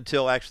wasn't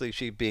until actually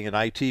she, being an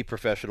IT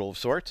professional of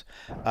sorts,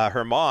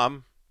 her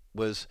mom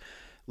was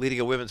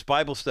leading a women's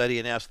Bible study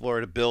and asked Laura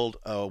to build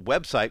a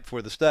website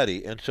for the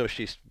study. And so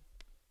she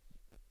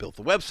built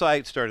the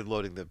website, started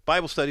loading the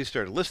Bible studies,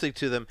 started listening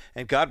to them,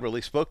 and God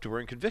really spoke to her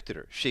and convicted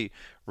her. She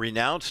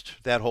renounced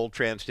that whole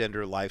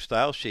transgender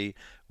lifestyle. She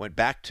went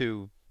back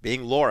to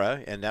being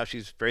Laura, and now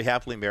she's very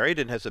happily married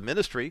and has a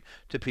ministry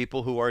to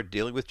people who are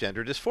dealing with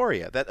gender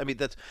dysphoria.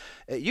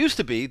 It used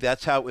to be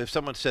that's how, if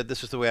someone said,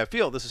 this is the way I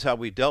feel, this is how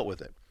we dealt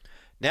with it.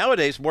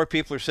 Nowadays, more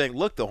people are saying,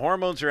 look, the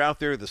hormones are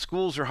out there. The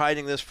schools are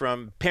hiding this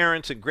from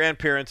parents and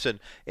grandparents, and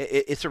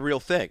it's a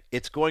real thing.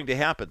 It's going to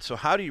happen. So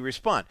how do you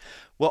respond?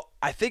 Well,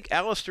 I think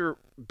Alistair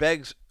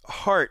Begg's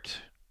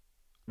heart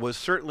was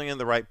certainly in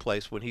the right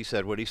place when he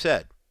said what he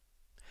said.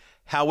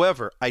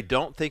 However, I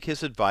don't think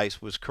his advice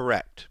was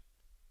correct.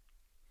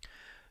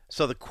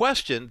 So the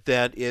question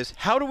then is,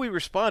 how do we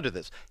respond to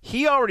this?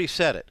 He already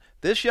said it.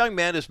 This young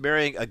man is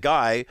marrying a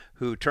guy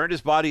who turned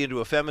his body into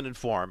a feminine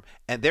form,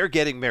 and they're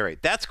getting married.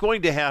 That's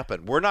going to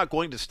happen. We're not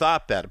going to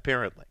stop that,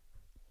 apparently.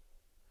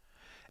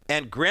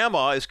 And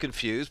grandma is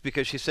confused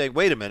because she's saying,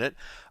 wait a minute,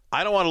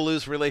 I don't want to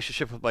lose a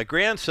relationship with my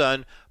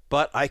grandson,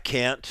 but I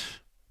can't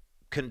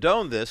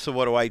condone this, so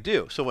what do I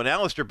do? So when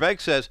Alistair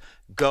Begg says,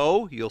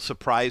 go, you'll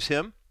surprise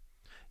him.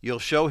 You'll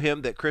show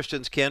him that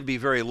Christians can be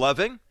very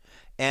loving,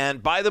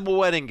 and buy them a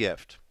wedding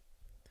gift.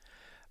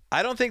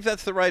 I don't think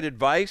that's the right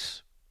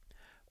advice,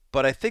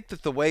 but I think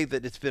that the way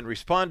that it's been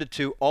responded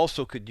to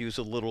also could use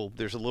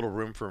there's a little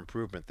room for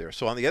improvement there.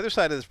 So on the other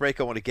side of this break,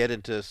 I want to get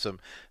into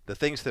the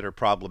things that are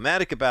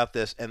problematic about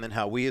this, and then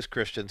how we as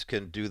Christians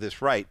can do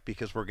this right,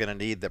 because we're going to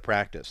need the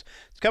practice.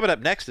 It's coming up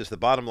next as the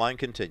bottom line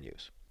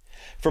continues.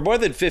 For more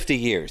than 50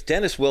 years,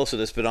 Dennis Wilson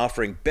has been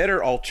offering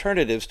better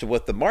alternatives to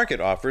what the market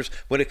offers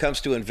when it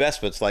comes to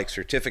investments like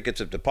certificates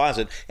of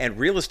deposit and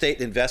real estate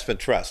investment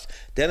trust.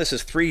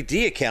 Dennis's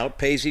 3D account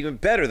pays even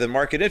better than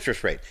market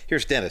interest rate.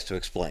 Here's Dennis to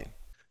explain.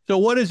 So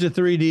what is a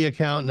 3D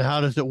account and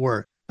how does it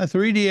work? A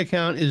 3D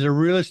account is a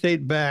real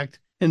estate-backed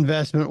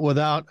investment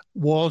without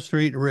Wall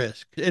Street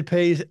risk. It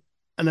pays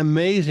an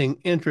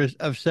amazing interest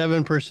of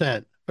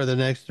 7% for the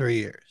next 3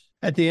 years.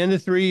 At the end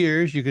of 3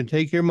 years, you can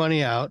take your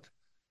money out,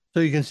 so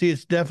you can see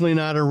it's definitely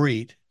not a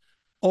REIT,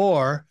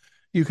 or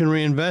you can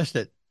reinvest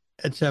it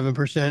at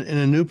 7% in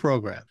a new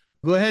program.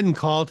 Go ahead and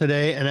call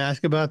today and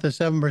ask about the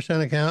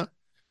 7% account.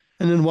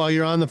 And then while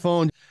you're on the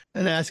phone,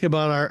 and ask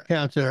about our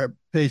accounts that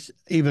pays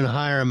even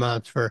higher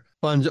amounts for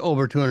funds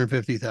over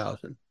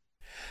 $250,000.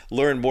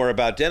 Learn more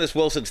about Dennis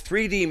Wilson's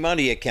 3D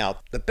Money account,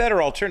 the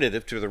better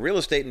alternative to the real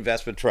estate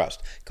investment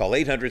trust. Call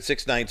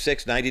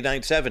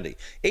 800-696-9970.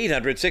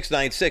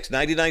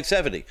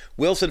 800-696-9970.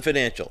 Wilson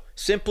Financial.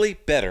 Simply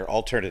better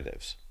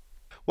alternatives.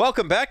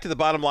 Welcome back to the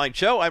Bottom Line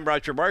Show. I'm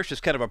Roger Marsh.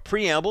 It's kind of a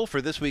preamble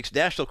for this week's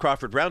National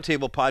Crawford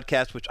Roundtable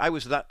podcast, which I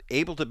was not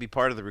able to be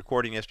part of the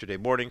recording yesterday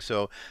morning.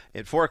 So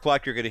at 4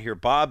 o'clock, you're going to hear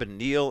Bob and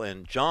Neil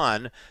and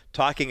John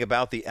talking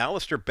about the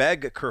Alistair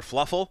Begg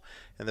kerfluffle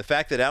and the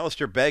fact that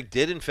Alistair Begg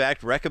did, in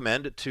fact,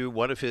 recommend to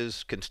one of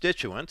his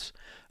constituents,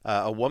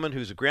 a woman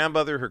who's a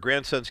grandmother, her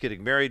grandson's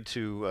getting married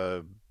to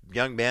a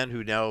young man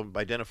who now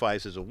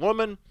identifies as a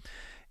woman.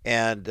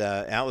 And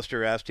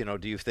Alistair asked,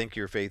 do you think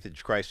your faith in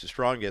Christ is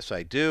strong? Yes,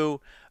 I do.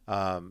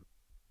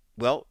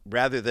 Well,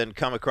 rather than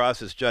come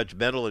across as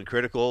judgmental and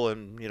critical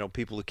and,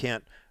 people who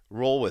can't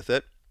roll with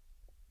it,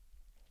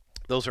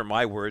 those are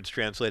my words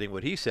translating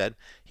what he said.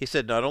 He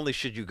said, not only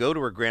should you go to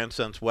her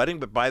grandson's wedding,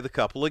 but buy the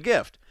couple a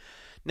gift.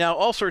 Now,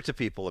 all sorts of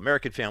people,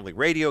 American Family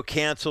Radio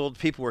canceled,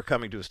 people were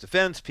coming to his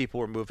defense,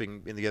 people were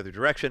moving in the other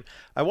direction.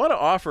 I want to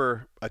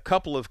offer a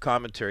couple of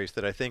commentaries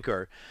that I think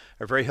are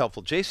very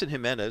helpful. Jason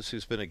Jimenez,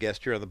 who's been a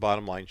guest here on the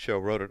Bottom Line Show,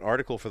 wrote an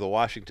article for the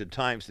Washington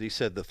Times that he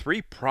said the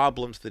 3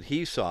 problems that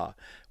he saw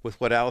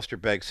with what Alistair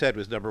Begg said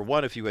was, number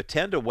 1, if you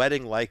attend a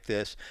wedding like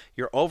this,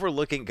 you're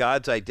overlooking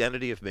God's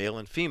identity of male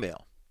and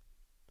female.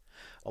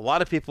 A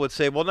lot of people would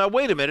say, well, now,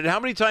 wait a minute. How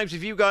many times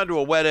have you gone to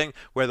a wedding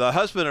where the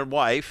husband and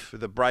wife,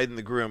 the bride and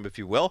the groom, if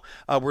you will,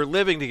 were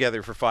living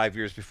together for 5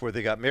 years before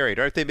they got married?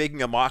 Aren't they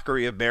making a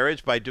mockery of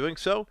marriage by doing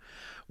so?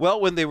 Well,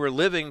 when they were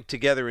living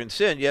together in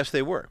sin, yes,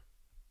 they were.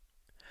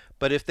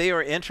 But if they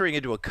are entering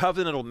into a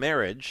covenantal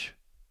marriage,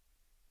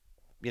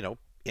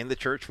 in the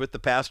church with the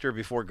pastor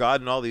before God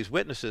and all these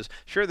witnesses,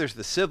 sure, there's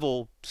the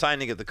civil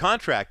signing of the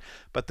contract,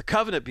 but the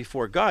covenant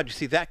before God, you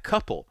see, that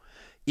couple,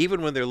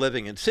 even when they're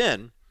living in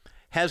sin,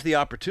 has the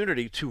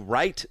opportunity to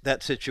right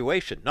that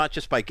situation, not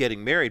just by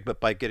getting married,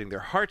 but by getting their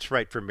hearts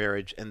right for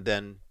marriage and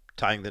then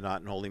tying the knot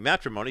in holy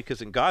matrimony,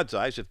 because in God's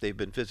eyes, if they've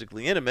been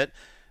physically intimate,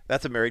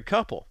 that's a married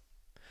couple.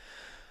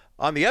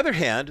 On the other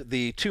hand,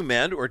 the 2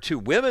 men or 2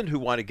 women who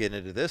want to get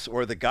into this,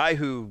 or the guy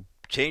who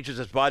changes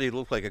his body to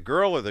look like a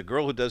girl, or the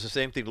girl who does the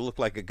same thing to look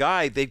like a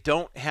guy, they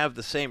don't have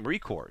the same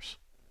recourse.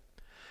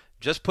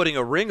 Just putting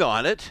a ring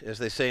on it, as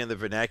they say in the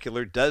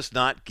vernacular, does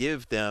not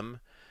give them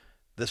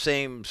the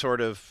same sort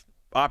of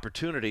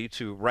opportunity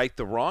to right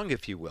the wrong,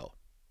 if you will.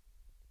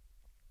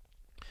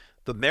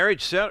 The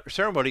marriage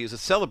ceremony is a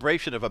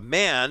celebration of a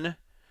man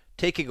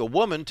taking a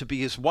woman to be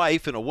his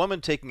wife and a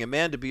woman taking a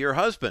man to be her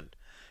husband.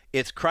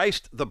 It's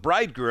Christ, the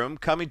bridegroom,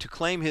 coming to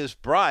claim his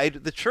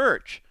bride, the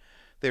church.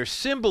 There's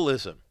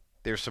symbolism.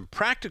 There's some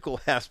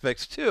practical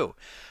aspects too.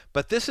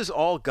 But this is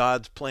all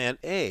God's plan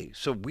A,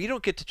 so we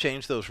don't get to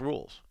change those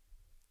rules.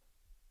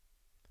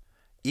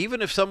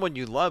 Even if someone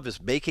you love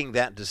is making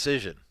that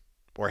decision,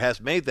 or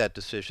has made that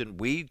decision,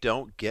 we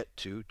don't get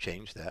to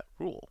change that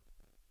rule.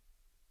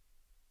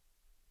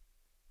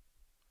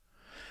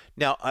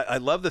 Now, I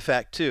love the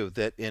fact, too,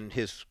 that in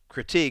his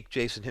critique,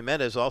 Jason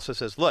Jimenez also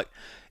says, look,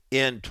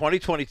 in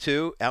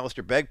 2022,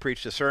 Alistair Begg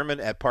preached a sermon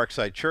at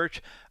Parkside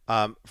Church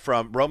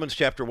from Romans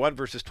chapter 1,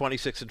 verses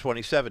 26 and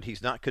 27.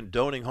 He's not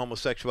condoning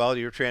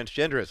homosexuality or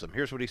transgenderism.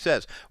 Here's what he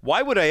says.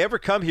 Why would I ever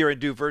come here and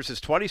do verses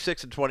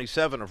 26 and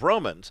 27 of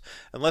Romans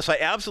unless I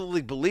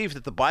absolutely believe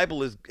that the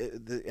Bible is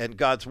and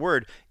God's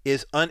word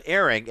is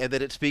unerring and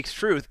that it speaks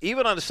truth,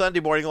 even on a Sunday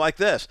morning like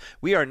this?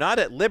 We are not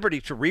at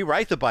liberty to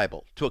rewrite the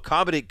Bible to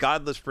accommodate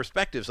godless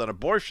perspectives on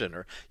abortion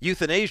or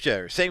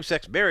euthanasia or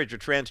same-sex marriage or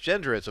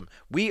transgenderism.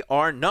 We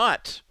are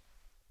not.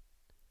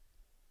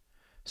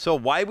 So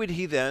why would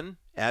he then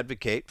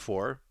advocate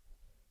for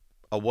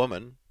a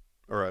woman,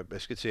 or I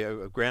should say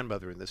a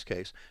grandmother in this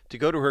case, to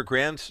go to her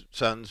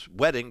grandson's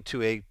wedding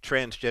to a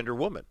transgender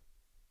woman?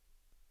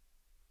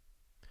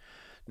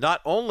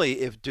 Not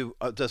only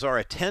does our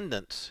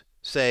attendance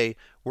say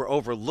we're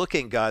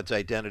overlooking God's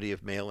identity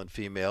of male and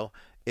female,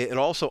 it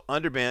also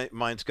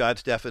undermines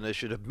God's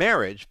definition of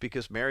marriage,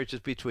 because marriage is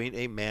between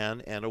a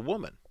man and a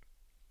woman.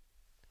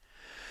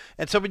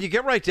 And so when you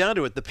get right down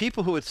to it, the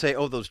people who would say,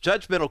 oh, those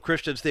judgmental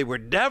Christians, they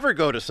would never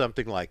go to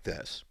something like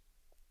this.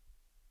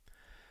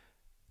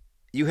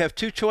 You have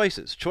two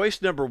choices.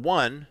 Choice number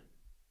one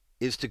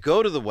is to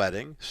go to the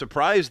wedding,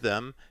 surprise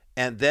them,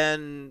 and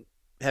then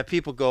have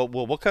people go,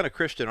 well, what kind of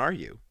Christian are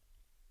you?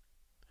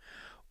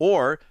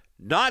 Or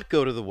not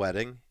go to the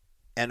wedding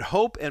and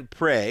hope and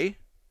pray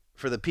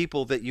for the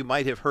people that you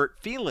might have hurt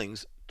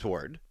feelings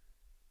toward.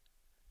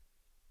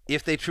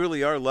 If they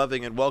truly are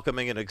loving and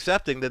welcoming and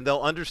accepting, then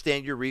they'll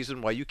understand your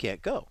reason why you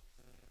can't go.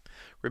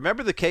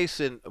 Remember the case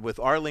with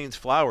Arlene's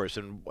Flowers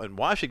in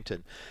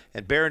Washington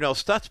and Barronelle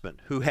Stutzman,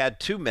 who had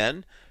two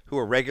men who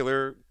were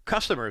regular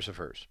customers of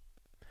hers.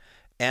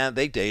 And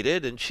they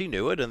dated, and she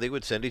knew it, and they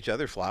would send each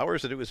other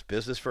flowers, and it was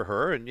business for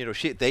her. And,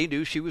 they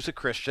knew she was a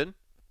Christian,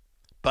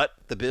 but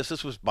the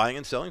business was buying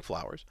and selling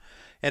flowers.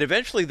 And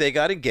eventually they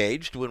got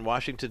engaged when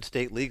Washington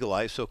state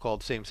legalized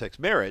so-called same-sex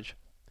marriage.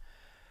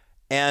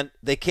 And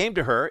they came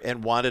to her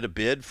and wanted a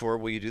bid for,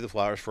 will you do the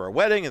flowers for our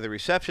wedding and the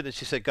reception? And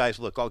she said, guys,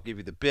 look, I'll give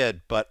you the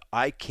bid, but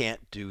I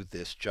can't do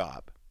this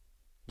job.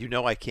 You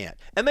know I can't.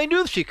 And they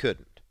knew she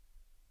couldn't.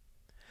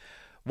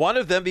 One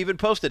of them even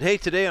posted, hey,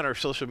 today on our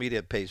social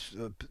media page,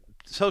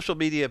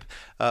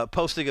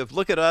 posting of,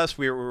 look at us,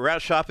 we're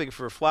out shopping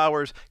for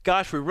flowers.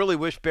 Gosh, we really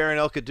wish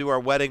Barronelle could do our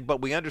wedding,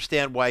 but we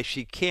understand why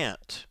she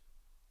can't.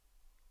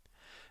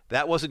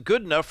 That wasn't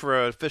good enough for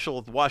an official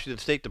of the Washington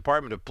State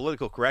Department of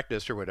Political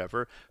Correctness or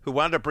whatever, who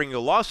wound up bringing a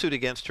lawsuit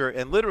against her,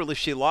 and literally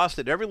she lost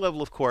at every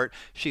level of court.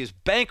 She is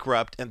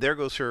bankrupt, and there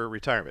goes her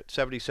retirement,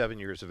 77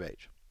 years of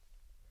age.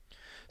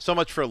 So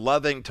much for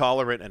loving,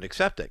 tolerant, and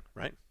accepting,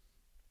 right?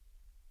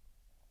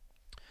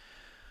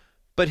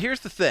 But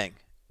here's the thing.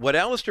 What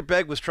Alistair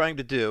Begg was trying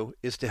to do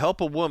is to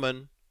help a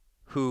woman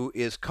who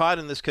is caught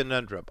in this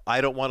conundrum.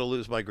 I don't want to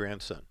lose my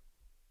grandson.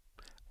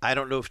 I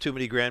don't know of too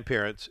many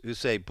grandparents who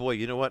say, boy,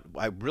 you know what?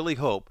 I really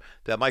hope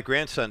that my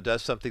grandson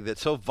does something that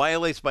so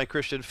violates my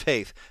Christian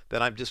faith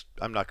that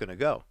I'm not going to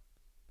go.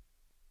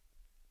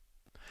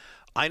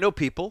 I know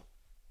people,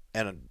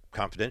 and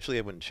confidentially,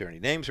 I wouldn't share any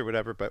names or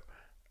whatever, but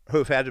who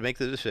have had to make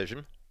the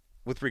decision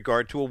with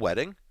regard to a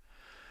wedding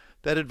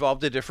that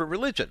involved a different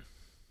religion.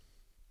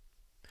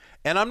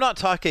 And I'm not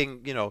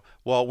talking,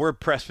 well, we're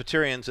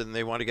Presbyterians and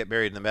they want to get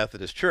married in the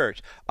Methodist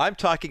Church. I'm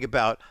talking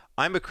about,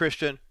 I'm a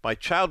Christian, my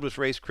child was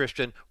raised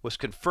Christian, was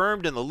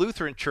confirmed in the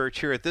Lutheran Church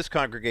here at this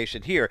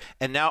congregation here,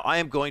 and now I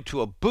am going to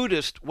a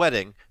Buddhist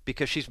wedding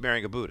because she's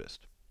marrying a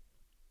Buddhist.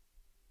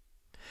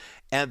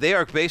 And they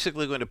are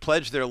basically going to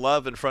pledge their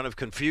love in front of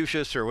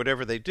Confucius or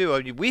whatever they do.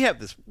 I mean, we have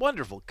this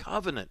wonderful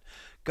covenant.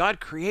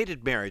 God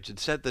created marriage and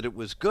said that it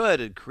was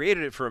good and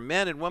created it for a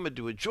man and woman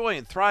to enjoy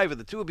and thrive, and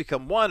the two will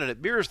become one, and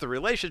it mirrors the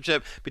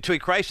relationship between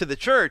Christ and the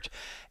church.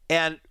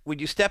 And when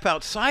you step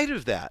outside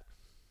of that,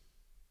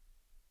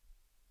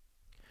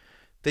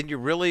 then you're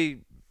really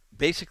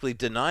basically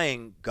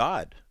denying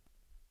God.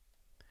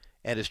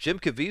 And as Jim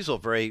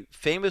Caviezel very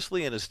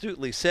famously and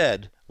astutely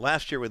said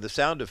last year when The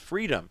Sound of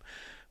Freedom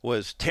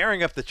was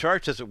tearing up the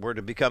charts, as it were,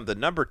 to become the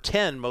number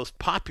 10 most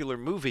popular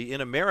movie in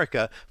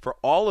America for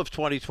all of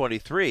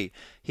 2023.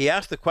 He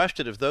asked the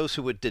question of those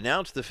who would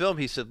denounce the film.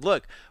 He said,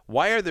 look,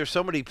 why are there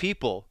so many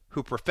people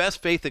who profess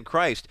faith in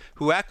Christ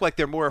who act like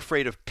they're more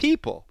afraid of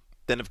people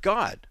than of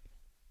God?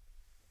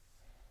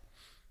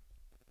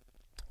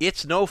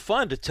 It's no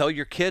fun to tell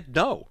your kid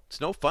no.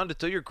 It's no fun to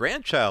tell your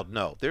grandchild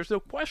no. There's no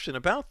question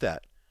about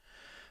that.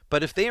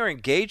 But if they are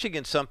engaging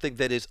in something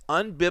that is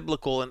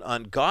unbiblical and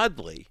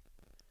ungodly,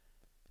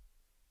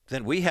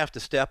 then we have to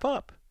step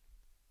up.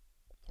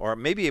 Or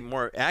maybe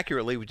more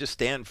accurately, we just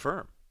stand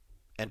firm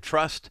and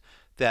trust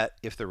that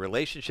if the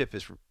relationship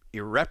is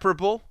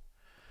irreparable,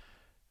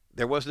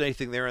 there wasn't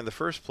anything there in the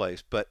first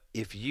place. But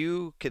if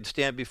you can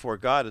stand before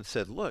God and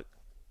said, look,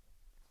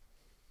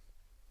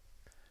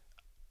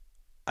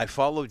 I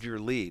followed your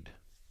lead.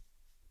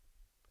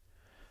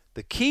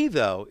 The key,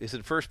 though, is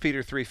in 1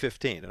 Peter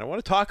 3:15. And I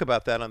want to talk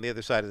about that on the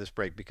other side of this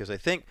break, because I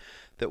think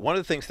that one of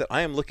the things that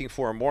I am looking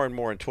for more and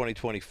more in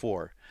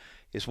 2024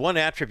 is one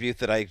attribute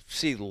that I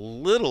see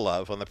little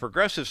of on the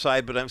progressive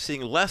side, but I'm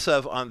seeing less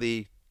of on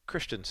the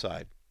Christian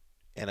side.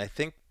 And I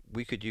think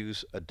we could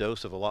use a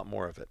dose of a lot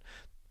more of it.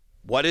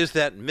 What is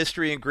that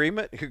mystery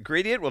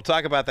ingredient? We'll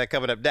talk about that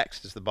coming up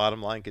next as the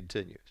Bottom Line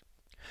continues.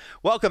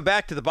 Welcome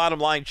back to the Bottom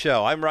Line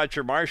Show. I'm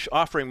Roger Marsh,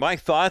 offering my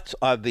thoughts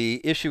on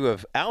the issue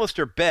of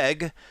Alistair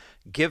Begg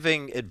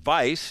giving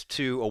advice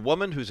to a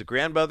woman who's a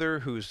grandmother,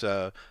 who's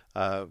a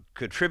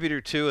contributor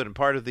to and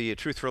part of the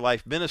Truth for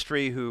Life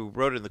ministry, who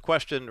wrote in the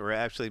question, or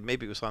actually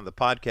maybe it was on the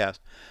podcast,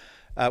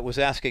 was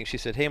asking, she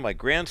said, hey, my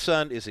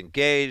grandson is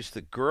engaged.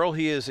 The girl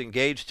he is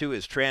engaged to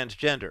is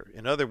transgender.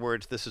 In other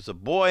words, this is a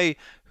boy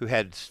who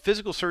had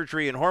physical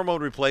surgery and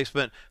hormone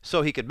replacement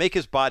so he could make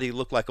his body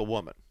look like a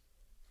woman.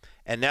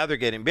 And now they're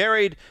getting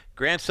married.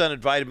 Grandson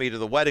invited me to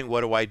the wedding.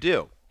 What do I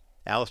do?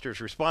 Alistair's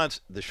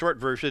response, the short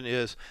version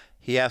is,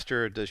 he asked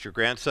her, does your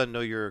grandson know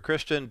you're a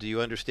Christian? Do you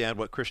understand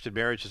what Christian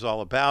marriage is all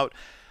about?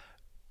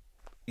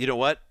 You know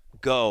what?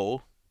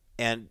 Go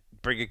and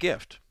bring a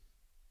gift.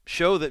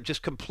 Show that,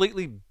 just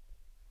completely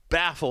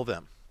baffle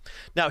them.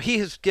 Now, he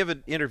has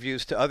given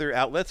interviews to other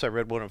outlets. I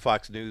read one on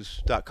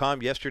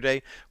foxnews.com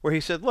yesterday where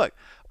he said, look,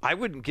 I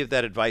wouldn't give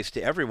that advice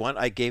to everyone.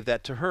 I gave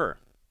that to her.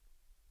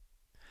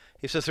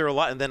 He says there are a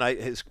lot, and then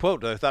his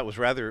quote I thought was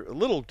rather a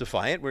little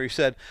defiant, where he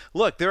said,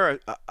 look,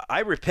 I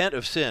repent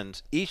of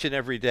sins each and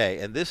every day,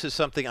 and this is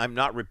something I'm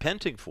not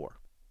repenting for.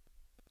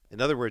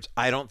 In other words,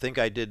 I don't think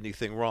I did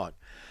anything wrong.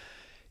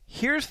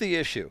 Here's the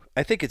issue.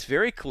 I think it's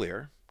very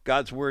clear,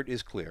 God's word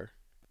is clear,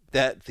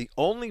 that the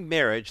only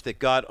marriage that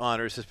God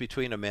honors is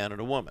between a man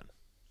and a woman.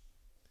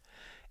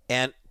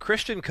 And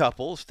Christian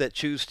couples that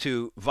choose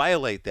to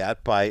violate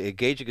that by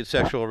engaging in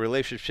sexual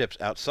relationships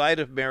outside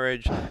of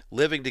marriage,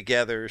 living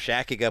together,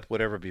 shacking up,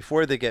 whatever,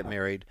 before they get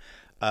married,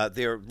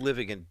 they're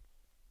living in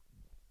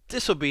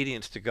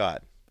disobedience to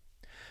God.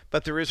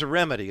 But there is a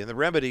remedy, and the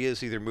remedy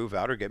is either move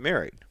out or get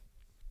married.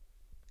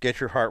 Get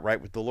your heart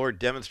right with the Lord.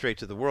 Demonstrate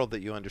to the world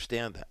that you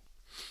understand that.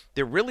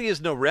 There really is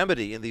no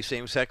remedy in the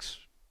same-sex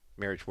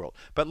marriage world.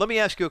 But let me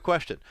ask you a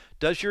question.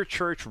 Does your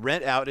church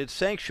rent out its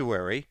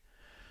sanctuary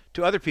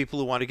to other people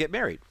who want to get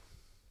married?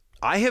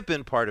 I have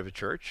been part of a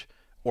church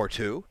or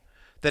two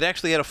that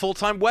actually had a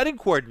full-time wedding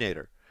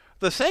coordinator.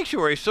 The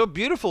sanctuary is so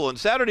beautiful, and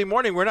Saturday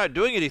morning we're not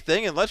doing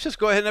anything, and let's just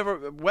go ahead and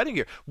have a wedding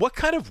here. What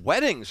kind of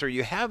weddings are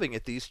you having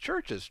at these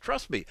churches?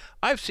 Trust me,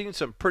 I've seen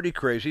some pretty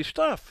crazy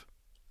stuff.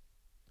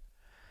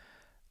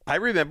 I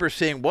remember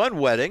seeing one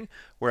wedding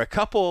where a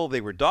couple,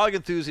 they were dog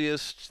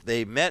enthusiasts,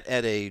 they met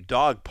at a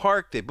dog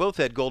park, they both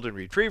had golden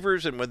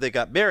retrievers, and when they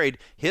got married,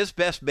 his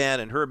best man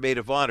and her maid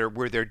of honor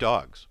were their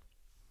dogs.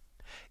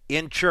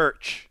 In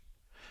church,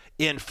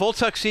 in full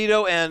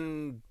tuxedo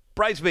and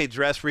bridesmaid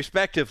dress,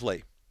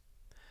 respectively.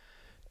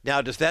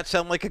 Now, does that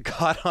sound like a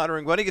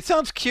God-honoring wedding? It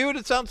sounds cute,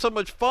 it sounds so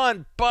much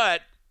fun,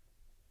 but...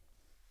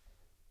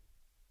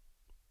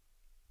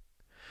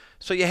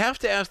 So you have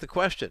to ask the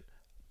question,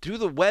 do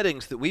the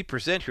weddings that we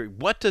present here,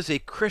 what does a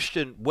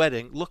Christian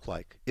wedding look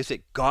like? Is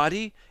it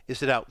gaudy?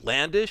 Is it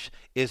outlandish?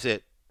 Is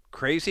it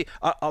crazy?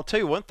 I'll tell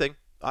you one thing.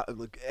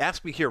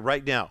 Ask me here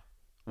right now.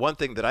 One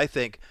thing that I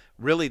think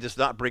really does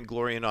not bring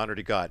glory and honor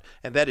to God,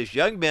 and that is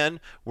young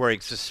men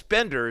wearing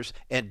suspenders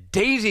and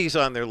daisies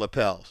on their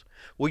lapels.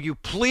 Will you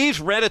please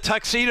rent a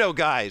tuxedo,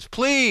 guys?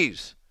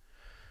 Please.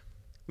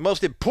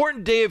 Most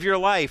important day of your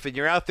life, and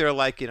you're out there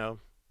like,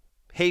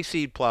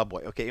 hayseed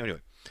plowboy. Okay, anyway.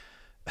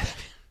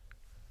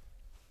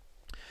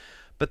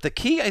 But the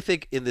key, I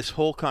think, in this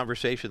whole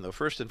conversation, though,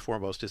 first and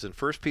foremost, is in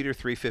 1 Peter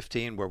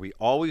 3:15, where we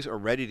always are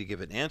ready to give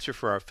an answer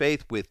for our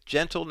faith with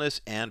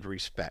gentleness and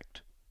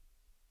respect.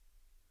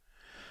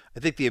 I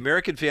think the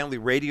American Family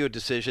Radio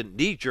decision,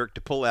 knee-jerk,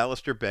 to pull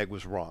Alistair Begg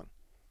was wrong.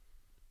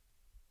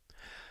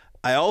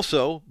 I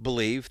also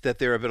believe that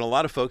there have been a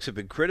lot of folks who have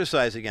been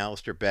criticizing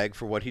Alistair Begg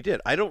for what he did.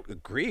 I don't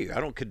agree.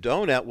 I don't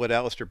condone what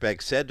Alistair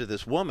Begg said to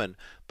this woman,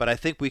 but I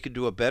think we could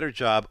do a better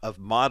job of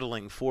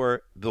modeling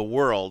for the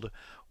world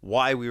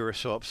why we were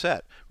so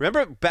upset.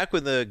 Remember back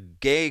when the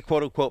gay,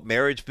 quote-unquote,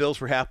 marriage bills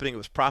were happening? It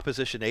was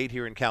Proposition 8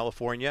 here in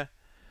California.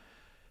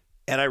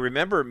 And I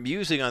remember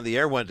musing on the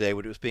air one day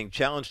when it was being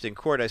challenged in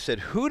court. I said,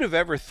 who'd have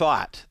ever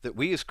thought that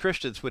we as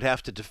Christians would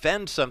have to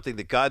defend something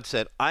that God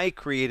said, I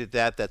created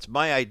that, that's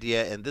my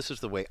idea, and this is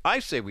the way I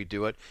say we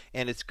do it,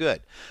 and it's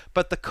good.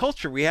 But the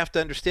culture we have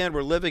to understand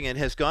we're living in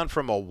has gone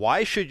from a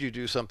why should you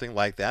do something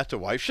like that to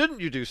why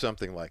shouldn't you do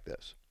something like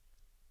this?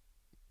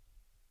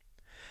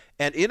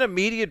 And in a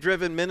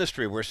media-driven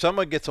ministry where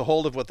someone gets a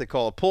hold of what they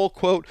call a pull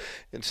quote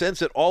and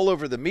sends it all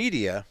over the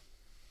media,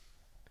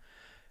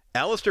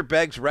 Alistair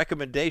Begg's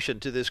recommendation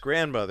to this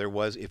grandmother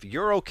was, if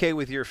you're okay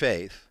with your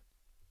faith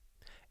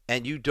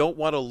and you don't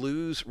want to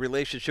lose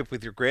relationship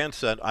with your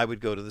grandson, I would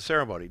go to the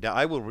ceremony. Now,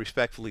 I will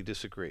respectfully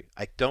disagree.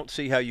 I don't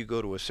see how you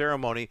go to a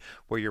ceremony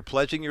where you're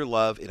pledging your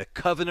love in a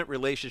covenant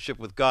relationship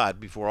with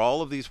God before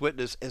all of these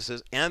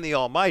witnesses and the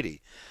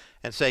Almighty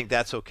and saying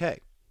that's okay.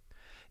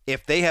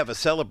 If they have a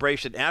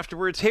celebration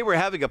afterwards, hey, we're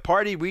having a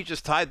party, we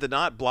just tied the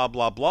knot, blah,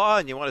 blah, blah,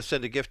 and you want to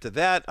send a gift to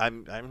that, I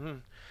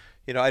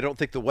don't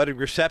think the wedding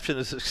reception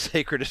is as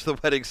sacred as the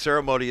wedding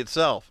ceremony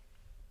itself.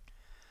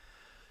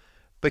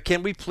 But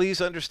can we please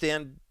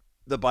understand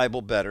the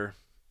Bible better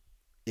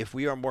if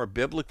we are more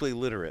biblically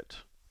literate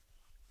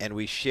and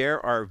we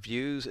share our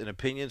views and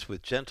opinions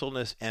with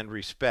gentleness and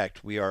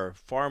respect. We are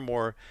far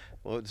more,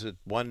 what was it,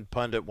 one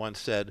pundit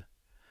once said,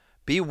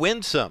 be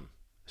winsome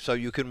so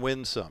you can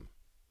win some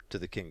to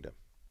the kingdom.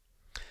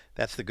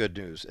 That's the good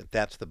news, and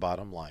that's the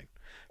bottom line.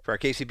 For our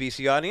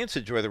KCBC audience,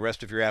 enjoy the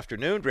rest of your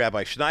afternoon.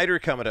 Rabbi Schneider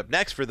coming up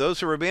next. For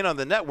those who remain on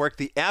the network,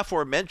 the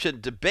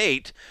aforementioned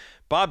debate,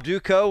 Bob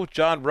Duco,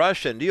 John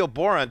Rush, and Neil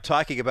Boron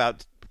talking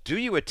about, do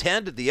you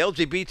attend the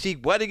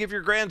LGBT wedding of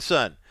your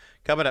grandson?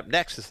 Coming up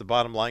next as the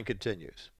bottom line continues.